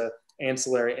view as an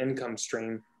ancillary income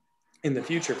stream in the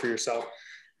future for yourself.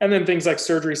 And then things like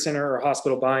surgery center or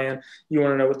hospital buy-in, you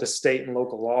want to know what the state and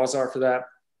local laws are for that.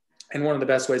 And one of the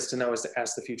best ways to know is to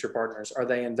ask the future partners, are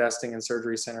they investing in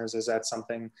surgery centers? Is that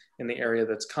something in the area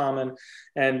that's common?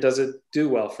 And does it do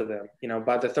well for them?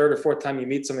 By the third or fourth time you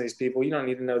meet some of these people, you don't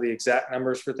need to know the exact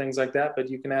numbers for things like that, but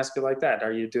you can ask it like that.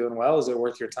 Are you doing well? Is it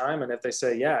worth your time? And if they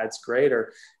say, yeah, it's great,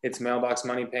 or it's mailbox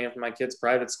money paying for my kid's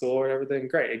private school or everything,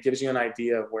 great. It gives you an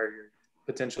idea of where you're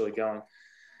potentially going.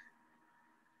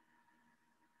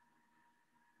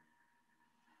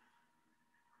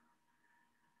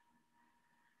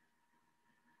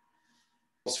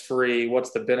 Free,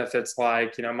 what's the benefits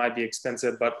like? It might be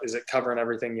expensive, but is it covering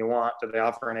everything you want? Do they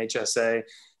offer an HSA?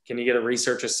 Can you get a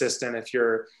research assistant if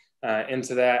you're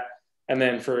into that? And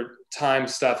then for time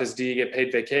stuff is, do you get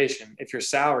paid vacation? If you're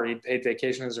salaried, paid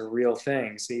vacation is a real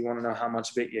thing. So you want to know how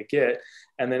much of it you get.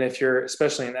 And then if you're,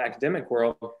 especially in the academic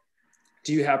world,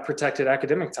 do you have protected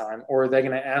academic time, or are they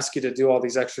going to ask you to do all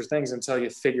these extra things until you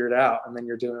figure it out, and then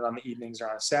you're doing it on the evenings or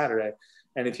on a Saturday?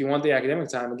 And if you want the academic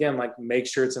time, again, like make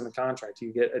sure it's in the contract.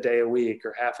 You get a day a week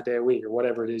or half a day a week or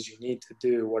whatever it is you need to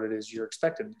do what it is you're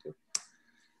expected to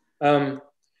do.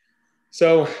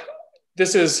 So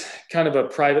this is kind of a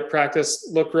private practice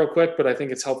look real quick, but I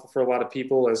think it's helpful for a lot of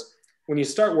people. Is when you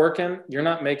start working, you're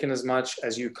not making as much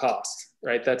as you cost,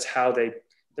 right? That's how they're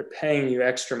paying you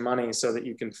extra money so that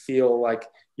you can feel like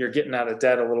you're getting out of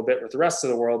debt a little bit with the rest of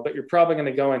the world, but you're probably going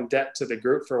to go in debt to the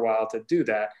group for a while to do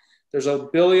that. There's a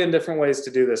billion different ways to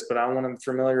do this, but I want to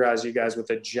familiarize you guys with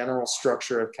the general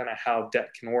structure of kind of how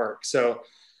debt can work. So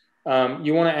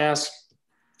you want to ask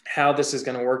how this is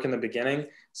going to work in the beginning.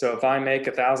 So if I make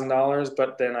 $1,000,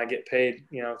 but then I get paid,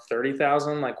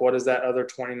 $30,000, like what is that other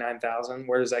 $29,000?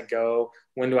 Where does that go?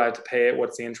 When do I have to pay it?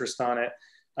 What's the interest on it?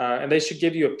 And they should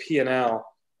give you a P&L,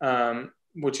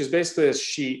 which is basically a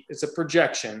sheet. It's a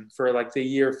projection for like the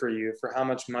year for you, for how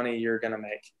much money you're going to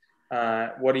make.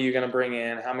 What are you going to bring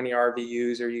in? How many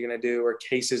RVUs are you going to do, or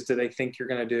cases do they think you're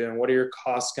going to do? And what are your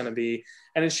costs going to be?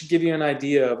 And it should give you an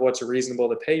idea of what's reasonable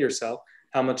to pay yourself,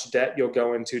 how much debt you'll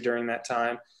go into during that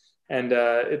time. And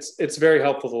it's very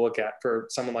helpful to look at for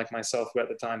someone like myself who at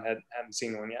the time hadn't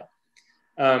seen one yet.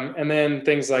 And then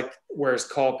things like, where's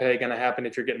call pay going to happen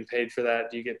if you're getting paid for that?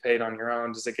 Do you get paid on your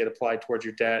own? Does it get applied towards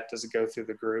your debt? Does it go through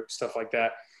the group? Stuff like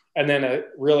that. And then a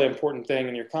really important thing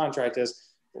in your contract is,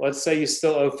 let's say you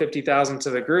still owe $50,000 to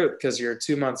the group because you're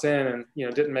 2 months in and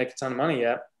didn't make a ton of money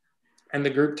yet, and the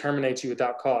group terminates you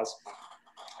without cause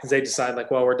because they decide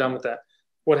like, well, we're done with that.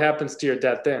 What happens to your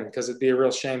debt then? Because it'd be a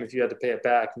real shame if you had to pay it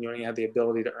back and you only had the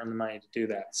ability to earn the money to do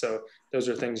that. So those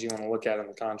are things you want to look at in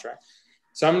the contract.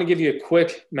 So I'm going to give you a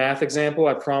quick math example.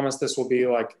 I promise this will be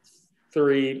like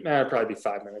probably be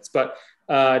 5 minutes, but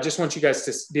I just want you guys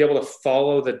to be able to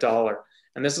follow the dollar.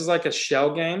 And this is like a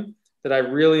shell game that I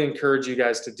really encourage you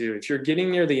guys to do. If you're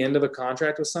getting near the end of a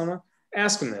contract with someone,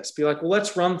 ask them this. Be like, well,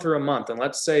 let's run through a month and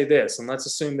let's say this and let's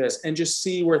assume this and just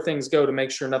see where things go to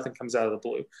make sure nothing comes out of the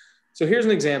blue. So here's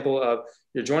an example of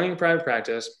you're joining private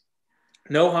practice,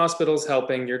 no hospital's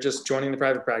helping, you're just joining the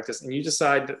private practice, and you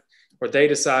decide, or they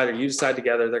decide, or you decide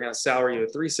together, they're going to salary you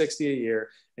at $360 a year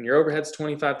and your overhead's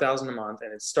 $25,000 a month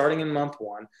and it's starting in month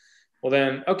one. Well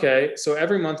then, okay, so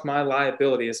every month my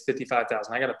liability is $55,000.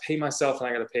 I got to pay myself and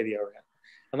I got to pay the overhead.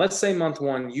 And let's say month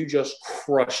one, you just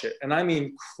crush it. And I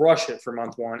mean, crush it for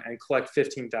month one and collect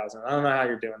 $15,000. I don't know how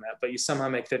you're doing that, but you somehow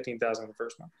make $15,000 in the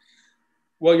first month.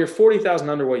 Well, you're $40,000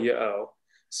 under what you owe.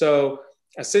 So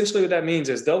essentially what that means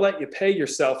is they'll let you pay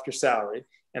yourself your salary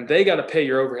and they got to pay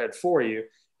your overhead for you.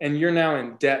 And you're now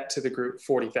in debt to the group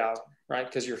 $40,000, right?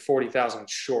 Because you're $40,000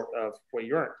 short of what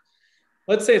you earned.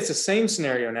 Let's say it's the same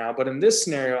scenario now, but in this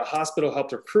scenario, a hospital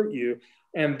helped recruit you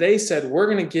and they said, we're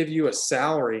going to give you a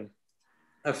salary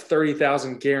of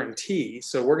 $30,000 guarantee.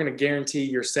 So we're going to guarantee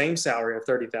your same salary of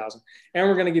 $30,000, and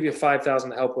we're going to give you $5,000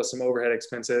 to help with some overhead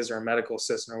expenses or a medical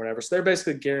assistant or whatever. So they're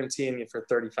basically guaranteeing you for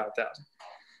 $35,000,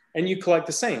 and you collect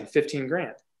the same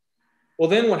 $15,000. Well,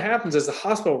 then what happens is the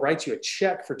hospital writes you a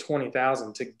check for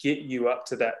 $20,000 to get you up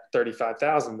to that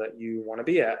 $35,000 that you want to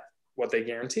be at, what they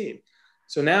guaranteed.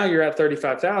 So now you're at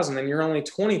 $35,000 and you're only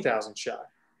 $20,000 shy.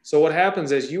 So what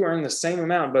happens is you earn the same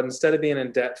amount, but instead of being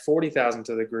in debt $40,000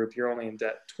 to the group, you're only in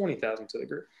debt $20,000 to the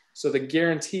group. So the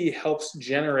guarantee helps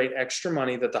generate extra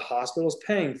money that the hospital is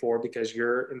paying for because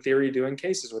you're in theory doing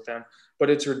cases with them, but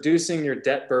it's reducing your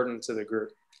debt burden to the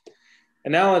group.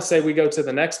 And now let's say we go to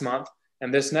the next month,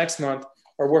 and this next month,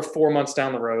 or we're 4 months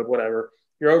down the road, whatever,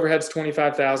 your overhead's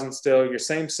 $25,000 still, your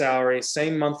same salary,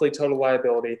 same monthly total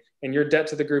liability, and your debt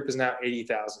to the group is now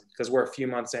 $80,000 because we're a few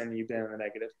months in and you've been in the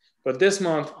negative. But this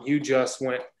month you just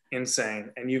went insane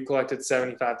and you collected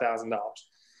 $75,000.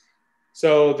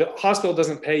 So the hospital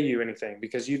doesn't pay you anything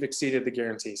because you've exceeded the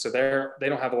guarantee. So they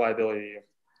don't have a liability to you.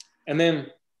 And then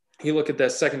you look at the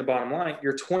second to bottom line,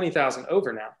 you're $20,000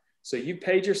 over now. So you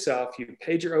paid yourself, you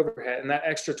paid your overhead, and that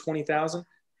extra $20,000,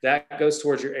 that goes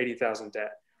towards your $80,000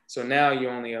 debt. So now you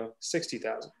only owe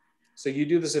 $60,000. So you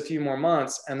do this a few more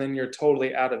months and then you're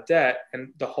totally out of debt.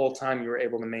 And the whole time you were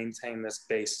able to maintain this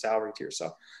base salary to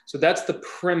yourself. So that's the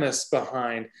premise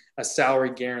behind a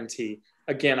salary guarantee.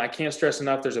 Again, I can't stress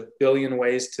enough, there's a billion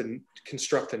ways to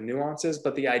construct the nuances,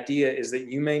 but the idea is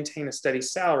that you maintain a steady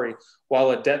salary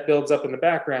while a debt builds up in the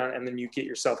background, and then you get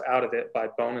yourself out of it by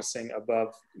bonusing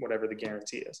above whatever the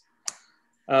guarantee is.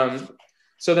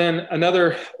 So then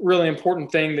another really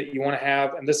important thing that you want to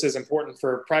have, and this is important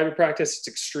for private practice, it's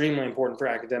extremely important for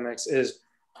academics, is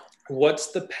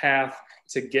what's the path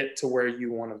to get to where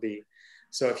you want to be?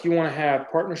 So if you want to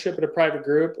have partnership at a private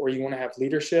group or you want to have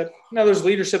leadership, now there's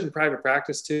leadership in private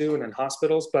practice too and in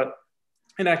hospitals, but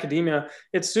in academia,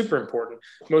 it's super important.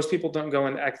 Most people don't go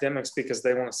into academics because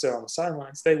they want to sit on the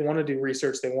sidelines. They want to do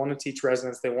research. They want to teach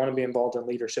residents. They want to be involved in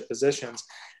leadership positions.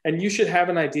 And you should have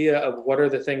an idea of what are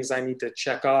the things I need to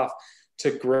check off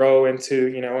to grow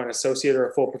into, an associate or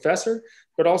a full professor.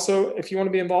 But also, if you want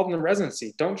to be involved in the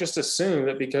residency, don't just assume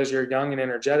that because you're young and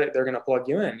energetic, they're going to plug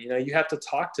you in. You have to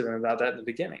talk to them about that in the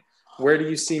beginning. Where do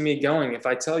you see me going if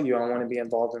I tell you I want to be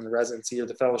involved in the residency or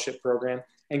the fellowship program,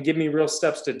 and give me real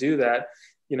steps to do that,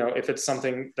 if it's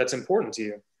something that's important to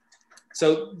you.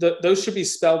 So those should be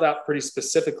spelled out pretty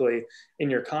specifically in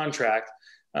your contract.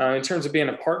 In terms of being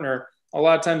a partner, a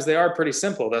lot of times they are pretty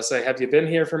simple. They'll say, have you been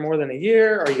here for more than a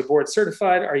year? Are you board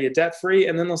certified? Are you debt free?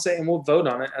 And then they'll say, and we'll vote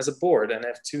on it as a board. And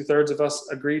if 2/3 of us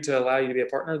agree to allow you to be a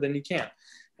partner, then you can.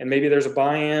 And maybe there's a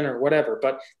buy-in or whatever,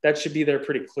 but that should be there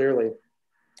pretty clearly.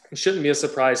 It shouldn't be a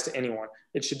surprise to anyone.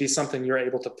 It should be something you're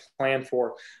able to plan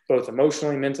for both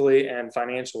emotionally, mentally, and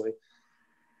financially.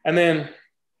 And then,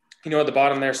 at the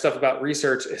bottom there, stuff about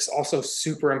research is also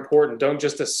super important. Don't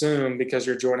just assume because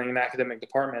you're joining an academic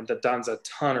department that does a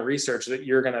ton of research that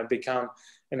you're going to become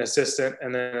an assistant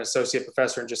and then an associate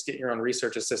professor and just get your own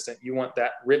research assistant. You want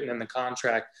that written in the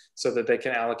contract so that they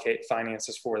can allocate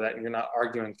finances for that and you're not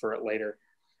arguing for it later.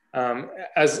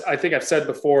 As I think I've said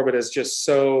before, but it's just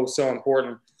so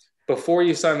important, before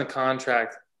you sign the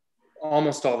contract,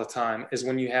 almost all the time is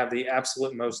when you have the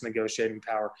absolute most negotiating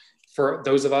power. For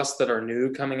those of us that are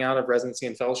new coming out of residency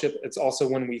and fellowship, it's also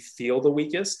when we feel the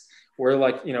weakest. We're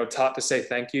like, taught to say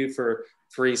thank you for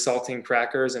free saltine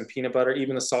crackers and peanut butter,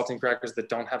 even the saltine crackers that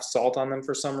don't have salt on them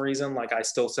for some reason. Like I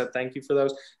still said thank you for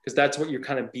those because that's what you're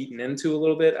kind of beaten into a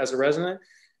little bit as a resident.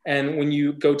 And when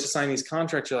you go to sign these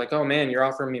contracts, you're like, oh man, you're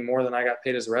offering me more than I got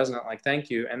paid as a resident. Like, thank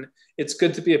you. And it's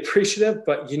good to be appreciative,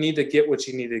 but you need to get what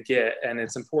you need to get. And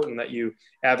it's important that you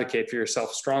advocate for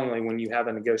yourself strongly when you have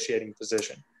a negotiating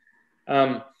position.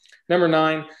 Number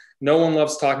 9, no one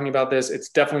loves talking about this. It's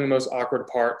definitely the most awkward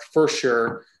part for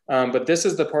sure. But this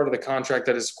is the part of the contract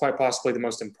that is quite possibly the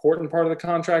most important part of the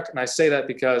contract. And I say that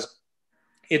because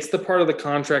it's the part of the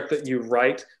contract that you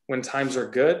write when times are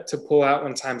good to pull out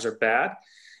when times are bad.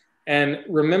 And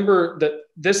remember that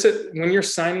when you're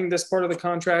signing this part of the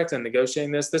contract and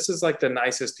negotiating this is like the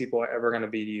nicest people are ever going to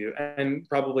be to you, and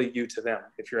probably you to them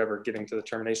if you're ever getting to the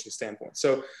termination standpoint.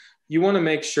 So you want to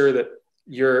make sure that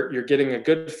you're getting a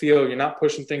good feel. You're not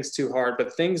pushing things too hard,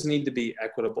 but things need to be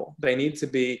equitable. They need to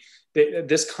be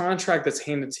this contract that's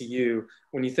handed to you.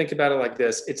 When you think about it like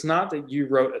this, it's not that you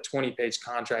wrote a 20-page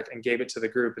contract and gave it to the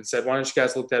group and said, why don't you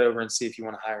guys look that over and see if you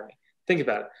want to hire me? Think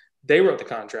about it. They wrote the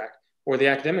contract, or the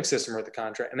academic system wrote the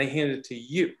contract, and they handed it to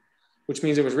you, which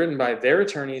means it was written by their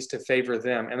attorneys to favor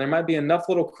them. And there might be enough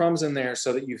little crumbs in there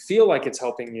so that you feel like it's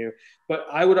helping you. But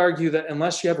I would argue that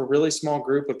unless you have a really small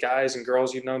group of guys and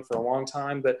girls you've known for a long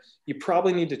time, that you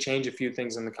probably need to change a few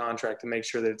things in the contract to make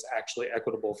sure that it's actually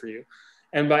equitable for you.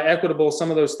 And by equitable, some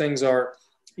of those things are,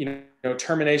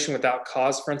 termination without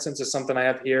cause, for instance, is something I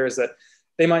have here, is that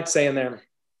they might say in there,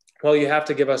 well, you have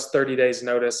to give us 30 days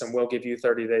notice and we'll give you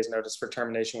 30 days notice for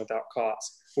termination without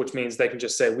cause, which means they can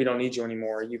just say, we don't need you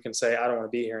anymore. You can say, I don't want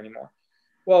to be here anymore.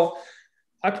 Well,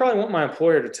 I probably want my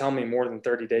employer to tell me more than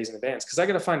 30 days in advance because I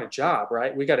got to find a job,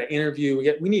 right? We got to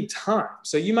interview, we need time.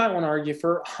 So you might want to argue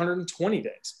for 120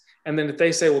 days. And then if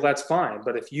they say, well, that's fine,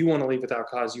 but if you want to leave without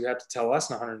cause, you have to tell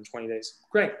us in 120 days.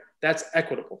 Great, that's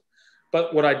equitable.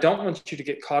 But what I don't want you to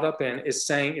get caught up in is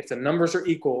saying if the numbers are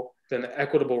equal, then the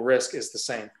equitable risk is the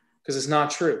same. Because it's not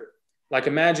true. Like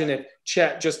imagine if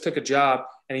Chet just took a job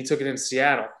and he took it in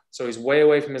Seattle. So he's way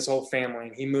away from his whole family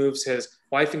and he moves his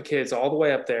wife and kids all the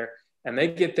way up there and they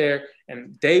get there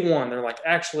and day one, they're like,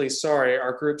 actually, sorry,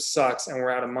 our group sucks and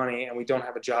we're out of money and we don't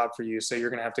have a job for you. So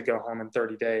you're going to have to go home in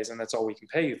 30 days and that's all we can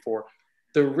pay you for.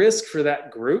 The risk for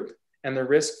that group and the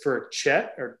risk for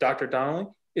Chet or Dr. Donnelly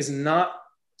is not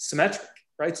symmetric,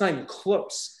 right? It's not even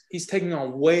close. He's taking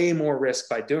on way more risk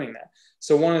by doing that.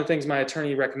 So one of the things my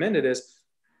attorney recommended is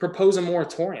propose a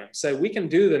moratorium. Say we can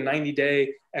do the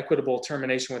 90-day equitable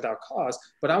termination without cause,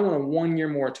 but I want a 1-year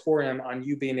moratorium on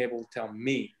you being able to tell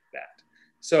me that.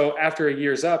 So after a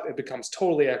year's up, it becomes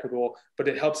totally equitable, but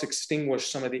it helps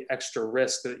extinguish some of the extra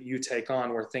risk that you take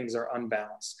on where things are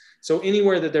unbalanced. So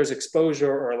anywhere that there's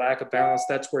exposure or a lack of balance,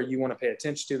 that's where you want to pay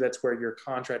attention to. That's where your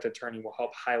contract attorney will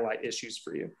help highlight issues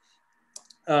for you.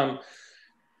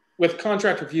 With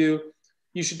contract review,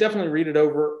 you should definitely read it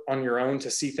over on your own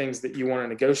to see things that you want to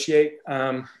negotiate.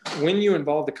 When you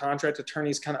involve the contract attorney,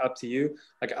 it's kind of up to you.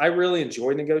 Like I really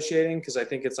enjoy negotiating because I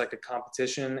think it's like a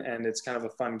competition and it's kind of a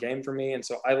fun game for me. And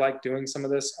so I like doing some of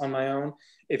this on my own.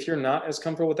 If you're not as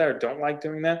comfortable with that or don't like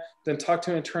doing that, then talk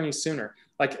to an attorney sooner.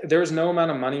 Like there's no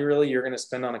amount of money really you're going to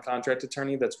spend on a contract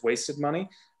attorney that's wasted money.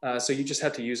 So you just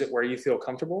have to use it where you feel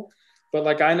comfortable. But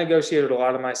like I negotiated a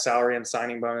lot of my salary and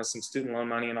signing bonus and student loan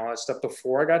money and all that stuff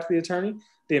before I got to the attorney.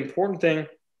 The important thing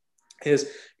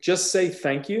is just say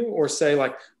thank you or say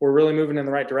like, we're really moving in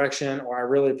the right direction, or I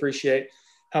really appreciate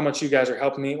how much you guys are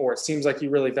helping me, or it seems like you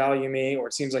really value me, or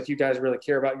it seems like you guys really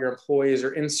care about your employees,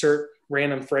 or insert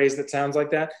random phrase that sounds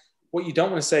like that. What you don't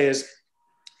want to say is,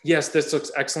 yes, this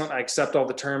looks excellent. I accept all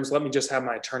the terms. Let me just have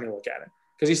my attorney look at it.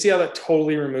 Because you see how that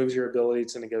totally removes your ability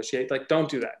to negotiate? Like, don't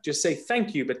do that. Just say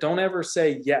thank you, but don't ever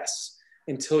say yes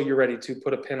until you're ready to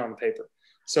put a pen on the paper.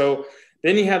 So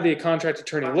then you have the contract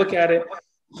attorney look at it.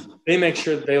 They make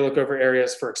sure that they look over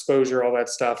areas for exposure, all that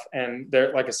stuff. And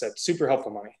they're, like I said, super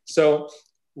helpful money. So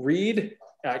read,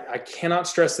 I cannot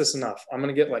stress this enough. I'm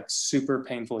going to get like super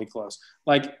painfully close.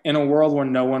 Like in a world where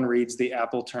no one reads the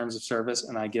Apple terms of service,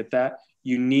 and I get that,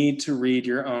 you need to read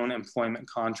your own employment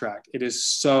contract. It is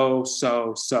so,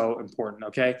 so, so important,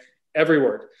 okay? Every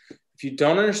word. If you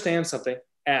don't understand something,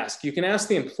 ask. You can ask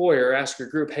the employer, ask your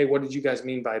group, hey, what did you guys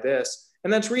mean by this?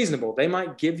 And that's reasonable. They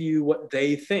might give you what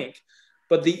they think.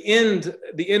 But the end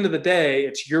of the day,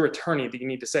 it's your attorney that you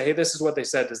need to say, hey, this is what they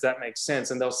said. Does that make sense?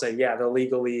 And they'll say, yeah, the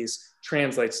legalese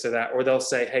translates to that. Or they'll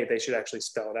say, hey, they should actually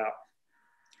spell it out.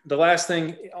 The last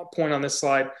thing I'll point on this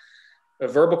slide, a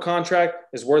verbal contract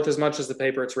is worth as much as the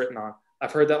paper it's written on.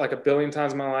 I've heard that like a billion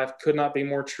times in my life, could not be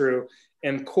more true.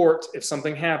 In court, if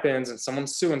something happens and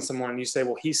someone's suing someone and you say,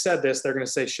 well, he said this, they're going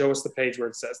to say, show us the page where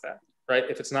it says that, right?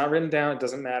 If it's not written down, it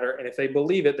doesn't matter. And if they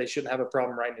believe it, they shouldn't have a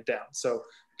problem writing it down. So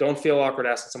don't feel awkward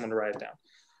asking someone to write it down.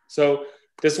 So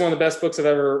this is one of the best books I've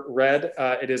ever read.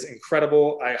 It is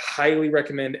incredible. I highly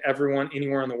recommend everyone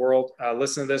anywhere in the world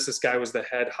listen to this. This guy was the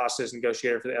head hostage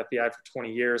negotiator for the FBI for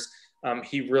 20 years.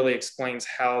 He really explains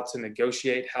how to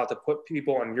negotiate, how to put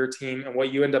people on your team. And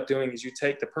what you end up doing is you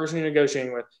take the person you're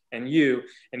negotiating with and you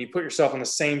put yourself on the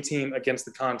same team against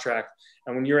the contract.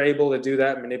 And when you're able to do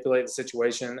that and manipulate the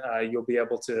situation, you'll be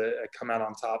able to come out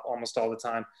on top almost all the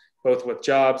time, both with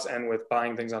jobs and with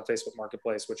buying things on Facebook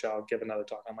Marketplace, which I'll give another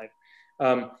talk on later.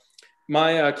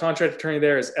 My contract attorney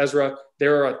there is Ezra.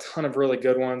 There are a ton of really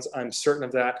good ones. I'm certain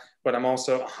of that, but I'm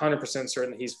also 100%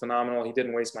 certain that he's phenomenal. He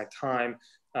didn't waste my time.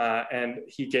 And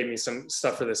he gave me some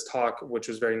stuff for this talk, which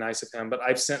was very nice of him. But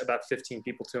I've sent about 15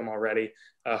 people to him already.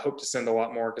 Hope to send a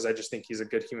lot more because I just think he's a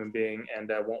good human being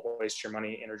and won't waste your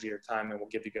money, energy, or time, and will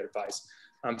give you good advice.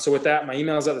 So with that, my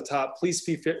email is at the top. Please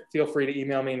feel free to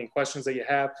email me any questions that you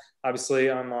have. Obviously,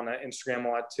 I'm on Instagram a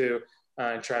lot too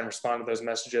and try and respond to those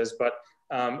messages. But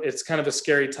it's kind of a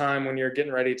scary time when you're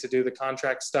getting ready to do the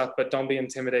contract stuff, but don't be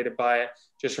intimidated by it.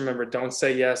 Just remember, don't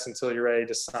say yes until you're ready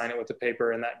to sign it with the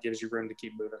paper, and that gives you room to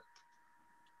keep moving.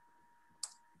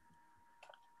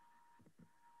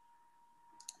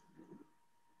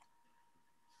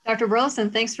 Dr.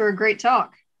 Burleson, thanks for a great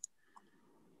talk.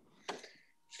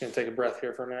 Just gonna take a breath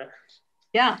here for a minute.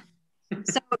 Yeah.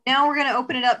 So now we're going to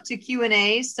open it up to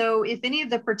Q&A. So if any of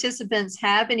the participants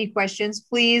have any questions,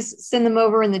 please send them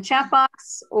over in the chat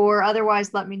box or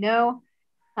otherwise let me know.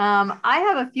 I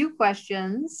have a few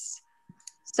questions.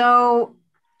 So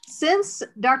since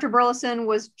Dr. Burleson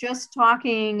was just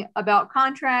talking about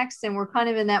contracts and we're kind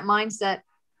of in that mindset,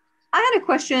 I had a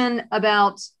question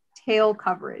about tail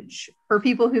coverage for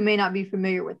people who may not be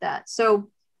familiar with that. So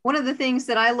one of the things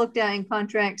that I looked at in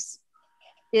contracts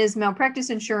is malpractice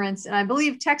insurance. And I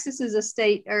believe Texas is a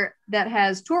state that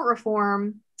has tort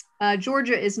reform.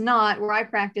 Georgia is not, where I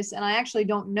practice, and I actually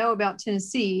don't know about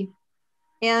Tennessee.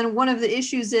 And one of the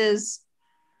issues is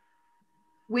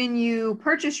when you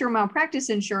purchase your malpractice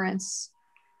insurance,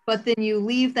 but then you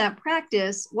leave that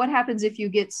practice, what happens if you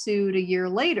get sued a year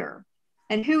later?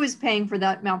 And who is paying for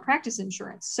that malpractice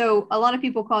insurance? So a lot of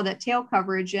people call that tail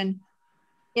coverage. And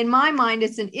in my mind,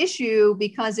 it's an issue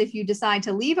because if you decide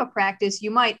to leave a practice,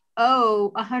 you might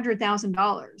owe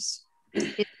 $100,000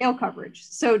 in tail coverage.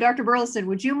 So Dr. Burleson,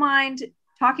 would you mind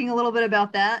talking a little bit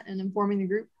about that and informing the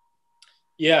group?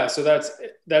 Yeah, so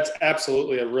that's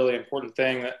absolutely a really important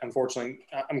thing that unfortunately,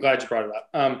 I'm glad you brought it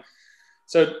up.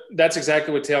 So that's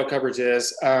exactly what tail coverage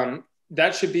is.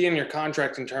 That should be in your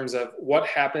contract in terms of what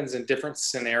happens in different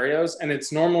scenarios. And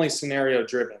it's normally scenario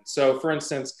driven. So for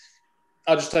instance,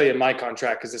 I'll just tell you my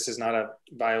contract, because this is not a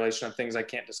violation of things I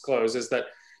can't disclose, is that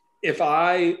if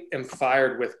I am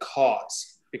fired with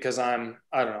cause because I don't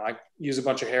know, I use a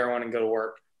bunch of heroin and go to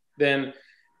work, then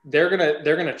they're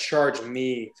gonna charge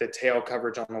me the tail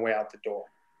coverage on the way out the door.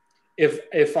 If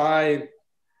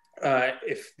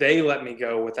they let me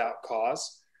go without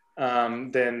cause,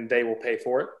 then they will pay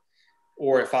for it.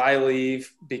 Or if I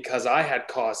leave because I had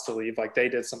cause to leave, like they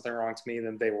did something wrong to me,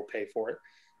 then they will pay for it.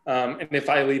 And if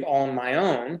I leave on my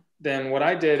own, then what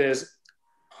I did is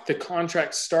the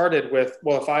contract started with,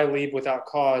 well, if I leave without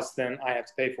cause, then I have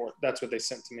to pay for it. That's what they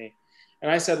sent to me. And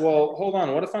I said, well, hold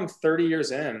on. What if I'm 30 years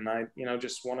in and I,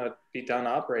 just want to be done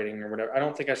operating or whatever? I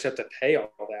don't think I should have to pay all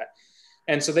that.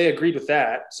 And so they agreed with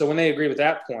that. So when they agree with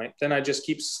that point, then I just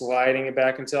keep sliding it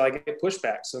back until I get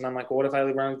pushback. So then I'm like, well, what if I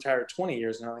leave around retired 20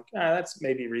 years? And I'm like, that's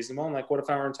maybe reasonable. I'm like, what if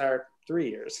I'm retired 3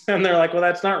 years? And they're like, well,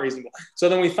 that's not reasonable. So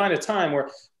then we find a time where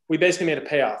we basically made a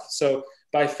payoff. So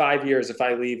by 5 years, if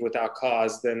I leave without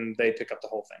cause, then they pick up the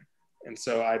whole thing. And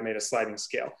so I made a sliding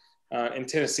scale. And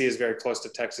Tennessee is very close to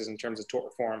Texas in terms of tort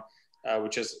reform,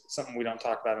 which is something we don't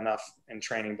talk about enough in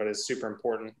training, but is super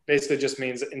important. Basically just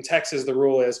means that in Texas, the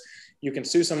rule is you can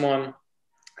sue someone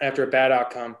after a bad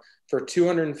outcome for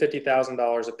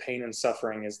 $250,000 of pain and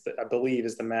suffering I believe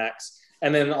is the max.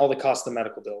 And then all the cost of the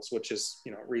medical bills, which is,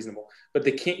 reasonable, but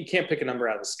you can't pick a number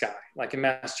out of the sky. Like in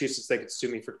Massachusetts, they could sue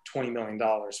me for $20 million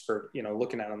for,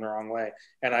 looking at them the wrong way.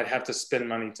 And I'd have to spend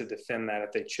money to defend that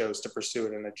if they chose to pursue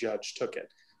it and the judge took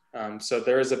it. So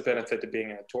there is a benefit to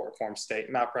being in a tort reform state.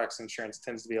 Malpractice insurance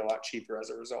tends to be a lot cheaper as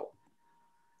a result.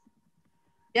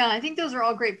 Yeah, I think those are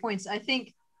all great points. I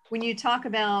think when you talk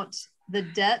about the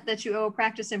debt that you owe a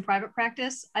practice in private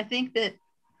practice, I think that,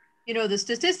 the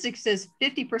statistics says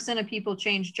 50% of people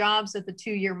change jobs at the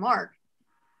 2-year mark.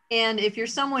 And if you're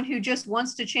someone who just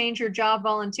wants to change your job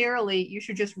voluntarily, you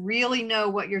should just really know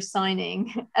what you're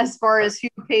signing as far as who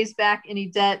pays back any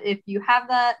debt if you have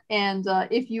that, and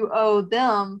if you owe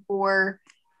them for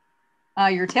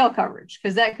your tail coverage,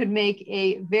 because that could make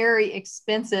a very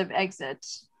expensive exit,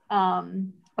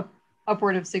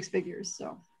 upward of 6 figures.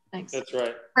 So thanks. That's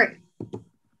right. Great.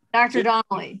 Dr.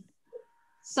 Donnelly.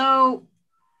 So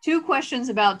 2 questions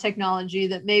about technology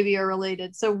that maybe are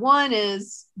related. So one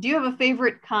is, do you have a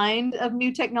favorite kind of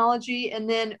new technology? And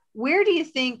then where do you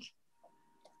think,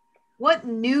 what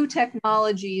new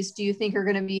technologies do you think are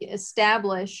going to be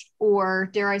established, or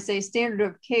dare I say standard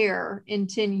of care in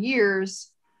 10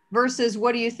 years, versus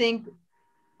what do you think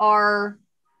are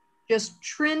just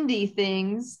trendy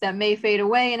things that may fade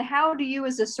away? And how do you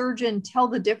as a surgeon tell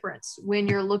the difference when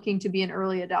you're looking to be an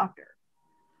early adopter?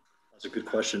 That's a good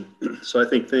question. So I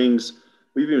think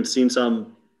we've even seen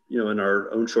some, in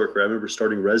our own short career. I remember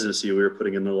starting residency, we were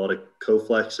putting in a lot of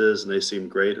Coflexes and they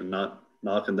seemed great, and not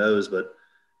knocking those. But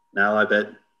now I bet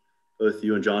both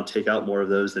you and John take out more of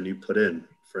those than you put in,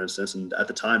 for instance. And at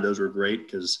the time, those were great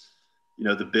because,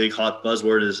 the big hot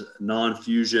buzzword is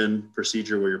non-fusion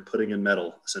procedure where you're putting in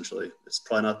metal, essentially. It's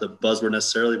probably not the buzzword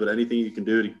necessarily, but anything you can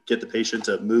do to get the patient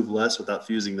to move less without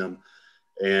fusing them.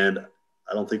 And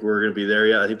I don't think we're going to be there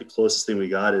yet. I think the closest thing we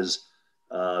got is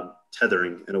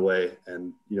tethering in a way.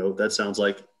 And, that sounds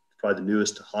like probably the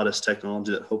newest, hottest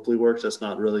technology that hopefully works. That's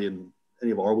not really in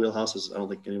any of our wheelhouses. I don't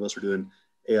think any of us are doing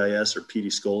AIS or PD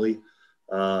Scoli.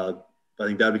 I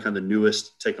think that would be kind of the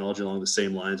newest technology along the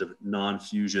same lines of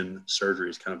non-fusion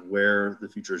surgeries, kind of where the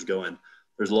future is going.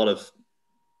 There's a lot of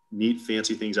neat,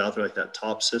 fancy things out there like that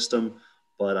TOP system,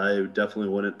 but I definitely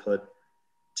wouldn't put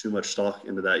too much stock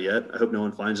into that yet. I hope no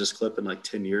one finds this clip in like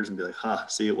 10 years and be like,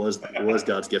 see, it was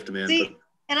God's gift to man. See,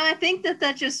 and I think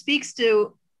that just speaks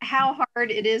to how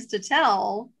hard it is to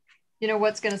tell,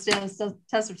 what's going to stand the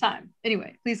test of time.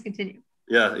 Anyway, please continue.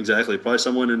 Yeah, exactly.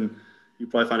 Probably you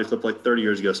probably find a clip like 30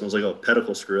 years ago. Someone's like, oh,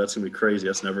 pedicle screw, that's going to be crazy.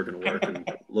 That's never going to work.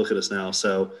 And look at us now.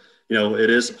 So, it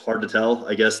is hard to tell.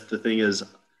 I guess the thing is,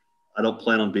 I don't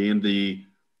plan on being the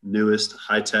newest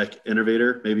high-tech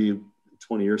innovator. Maybe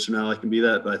 20 years from now, I can be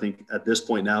that. But I think at this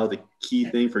point now, the key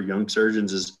thing for young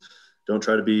surgeons is don't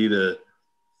try to be the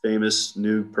famous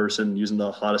new person using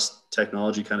the hottest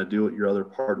technology. Kind of do what your other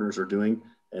partners are doing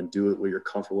and do it what you're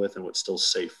comfortable with and what's still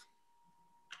safe.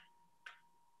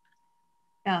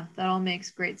 Yeah, that all makes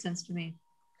great sense to me.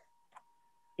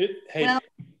 Hey,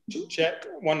 Chet,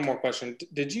 one more question.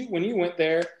 Did you, when you went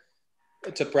there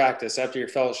to practice after your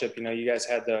fellowship, you guys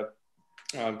had the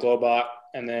Globot,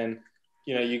 and then,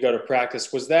 you go to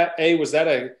practice. Was that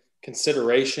a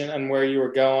consideration on where you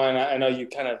were going? I know you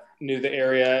kind of knew the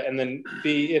area, and then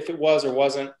B, if it was or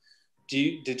wasn't,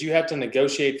 did you have to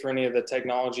negotiate for any of the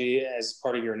technology as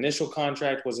part of your initial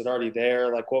contract? Was it already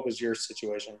there? Like, what was your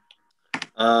situation?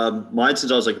 Mine,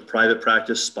 since I was like a private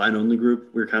practice spine only group,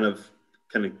 we were kind of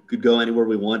could go anywhere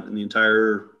we want in the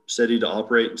entire city to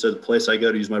operate. And so the place I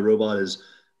go to use my robot is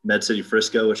Med City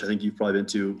Frisco, which I think you've probably been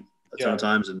to a ton of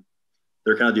times. And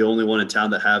they're kind of the only one in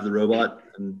town that have the robot.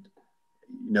 And,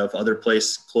 if other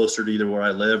place closer to either where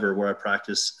I live or where I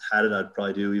practice had it, I'd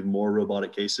probably do even more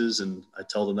robotic cases. And I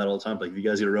tell them that all the time. Like, if you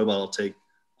guys get a robot, I'll take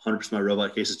 100% of my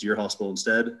robot cases to your hospital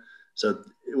instead. So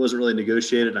it wasn't really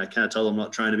negotiated. And I kind of tell them I'm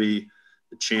not trying to be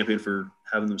the champion for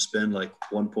having them spend like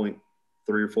 $1.3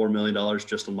 or $4 million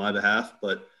just on my behalf.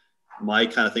 But my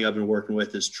kind of thing I've been working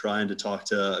with is trying to talk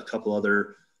to a couple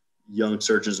other young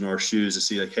surgeons in our shoes to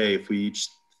see like, hey, if we each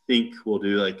think we'll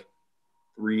do like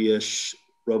 3-ish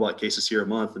robot cases here a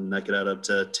month, and that could add up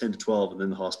to 10 to 12, and then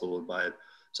the hospital would buy it.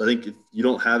 So I think if you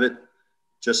don't have it,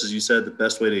 just as you said, the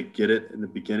best way to get it in the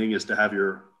beginning is to have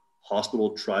your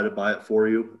hospital try to buy it for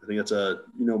you. I think that's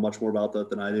much more about that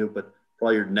than I do, but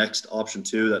probably your next option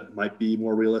too, that might be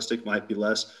more realistic, might be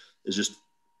less, is just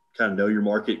kind of know your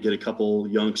market, get a couple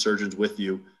young surgeons with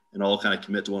you, and all kind of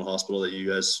commit to one hospital that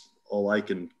you guys all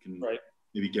like, and can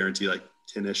maybe guarantee like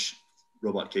 10-ish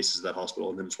robot cases at that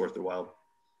hospital, and then it's worth their while.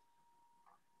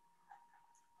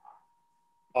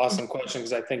 Awesome question,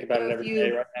 because I think about it every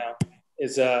day right now.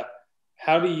 Is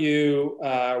how do you,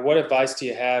 what advice do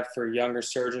you have for younger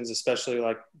surgeons, especially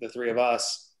like the three of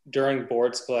us, during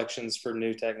board selections for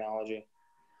new technology?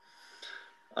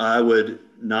 I would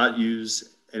not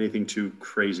use anything too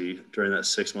crazy during that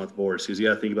 6-month board, because you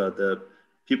got to think about the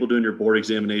people doing your board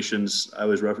examinations. I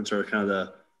always reference are kind of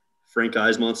the Frank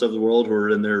Eismonts of the world, who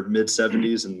are in their mid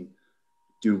 70s, and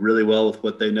do really well with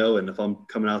what they know. And if I'm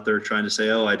coming out there trying to say,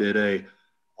 oh, I did a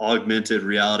augmented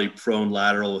reality prone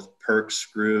lateral with perk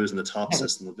screws and the top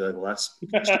system, they'll be like, well, that's the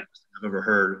cheapest I've ever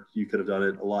heard. You could have done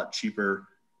it a lot cheaper,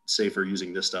 safer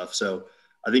using this stuff. So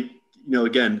I think,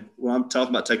 again, when I'm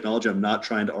talking about technology, I'm not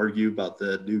trying to argue about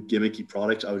the new gimmicky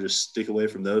product. I would just stick away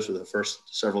from those for the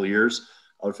first several years.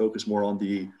 I would focus more on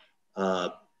the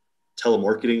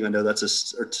telemarketing. I know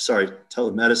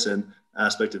telemedicine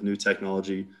aspect of new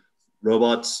technology.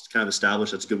 Robots kind of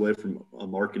established that's a good way from a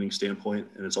marketing standpoint,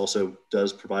 and it's also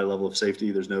does provide a level of safety.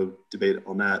 There's no debate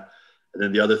on that. And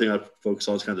then the other thing I focus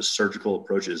on is kind of the surgical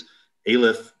approaches.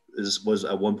 ALIF was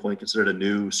at one point considered a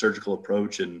new surgical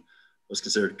approach and was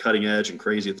considered cutting edge and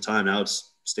crazy at the time. Now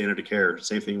it's standard of care.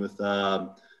 Same thing with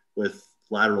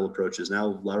lateral approaches.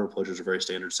 Now lateral approaches are very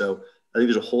standard. So I think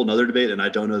there's a whole nother debate, and I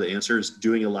don't know the answer. Is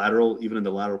doing a lateral, even in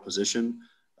the lateral position,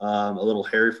 a little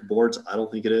hairy for boards? I don't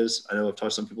think it is. I know I've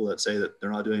talked to some people that say that they're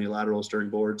not doing any laterals during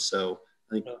boards. So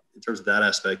I think in terms of that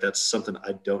aspect, that's something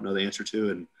I don't know the answer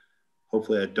to, and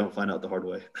hopefully I don't find out the hard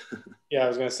way. Yeah, I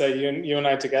was going to say, you and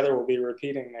I together will be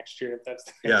repeating next year if that's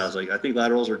the case. Yeah, I was like, I think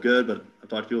laterals are good, but I've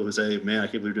talked to people who say, man, I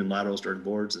can't believe you're doing laterals during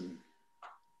boards, and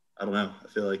I don't know. I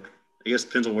feel like, I guess it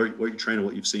depends on where you train and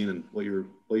what you've seen and what you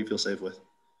feel safe with.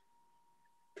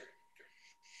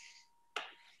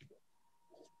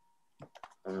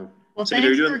 Well,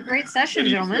 thanks for a great session,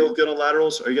 gentlemen. Do you feel good on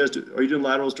laterals? Are you doing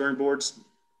laterals during boards?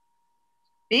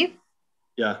 Me?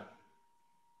 Yeah.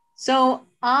 So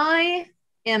I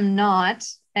am not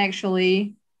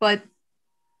actually, but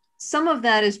some of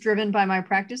that is driven by my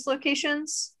practice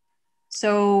locations.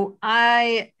 So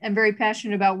I am very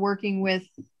passionate about working with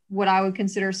what I would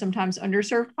consider sometimes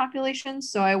underserved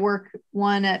populations. So I work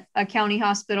one at a county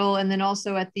hospital and then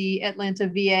also at the Atlanta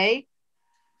VA.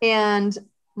 And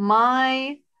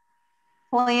my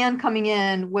plan coming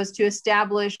in was to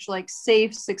establish like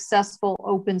safe, successful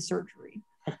open surgery.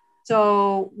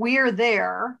 So we are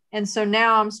there. And so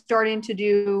now I'm starting to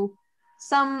do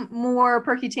some more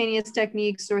percutaneous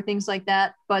techniques or things like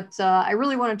that. But I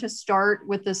really wanted to start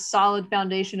with a solid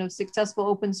foundation of successful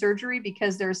open surgery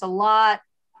because there's a lot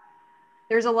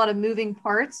of moving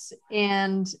parts,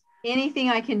 and anything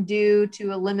I can do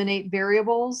to eliminate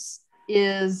variables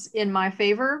is in my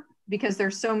favor because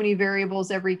there's so many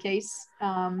variables every case.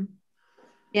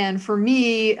 And for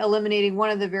me, eliminating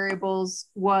one of the variables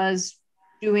was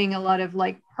doing a lot of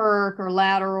like perk or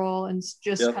lateral and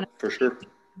just kind of for sure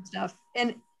stuff.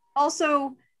 And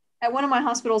also at one of my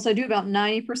hospitals, I do about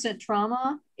 90%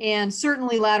 trauma, and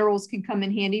certainly laterals can come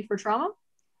in handy for trauma.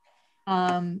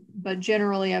 But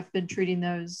generally I've been treating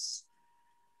those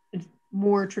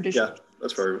more traditional. Yeah,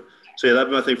 that's fair. So yeah, that'd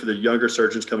be my thing for the younger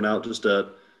surgeons coming out, just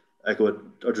to echo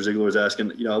what Dr. Ziegler was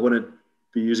asking. I wouldn't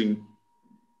be using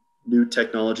new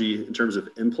technology in terms of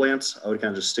implants. I would kind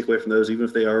of just stick away from those, even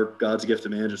if they are God's gift to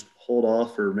man. Just hold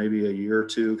off for maybe a year or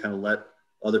two, kind of let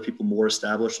other people more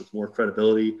established with more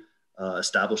credibility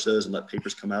establish those and let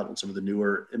papers come out on some of the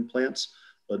newer implants.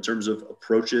 But in terms of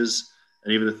approaches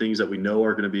and even the things that we know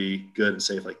are going to be good and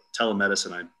safe, like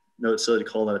telemedicine, I know it's silly to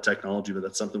call that a technology, but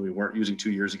that's something we weren't using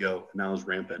 2 years ago and now is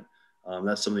rampant.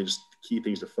 That's something, just key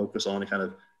things to focus on and kind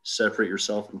of separate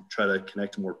yourself and try to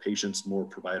connect to more patients, more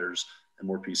providers, and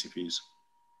more PCPs.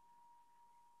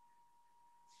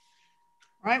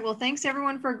 All right. Well, thanks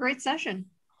everyone for a great session.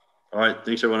 All right.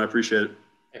 Thanks everyone. I appreciate it.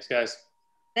 Thanks, guys.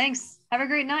 Thanks. Have a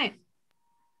great night.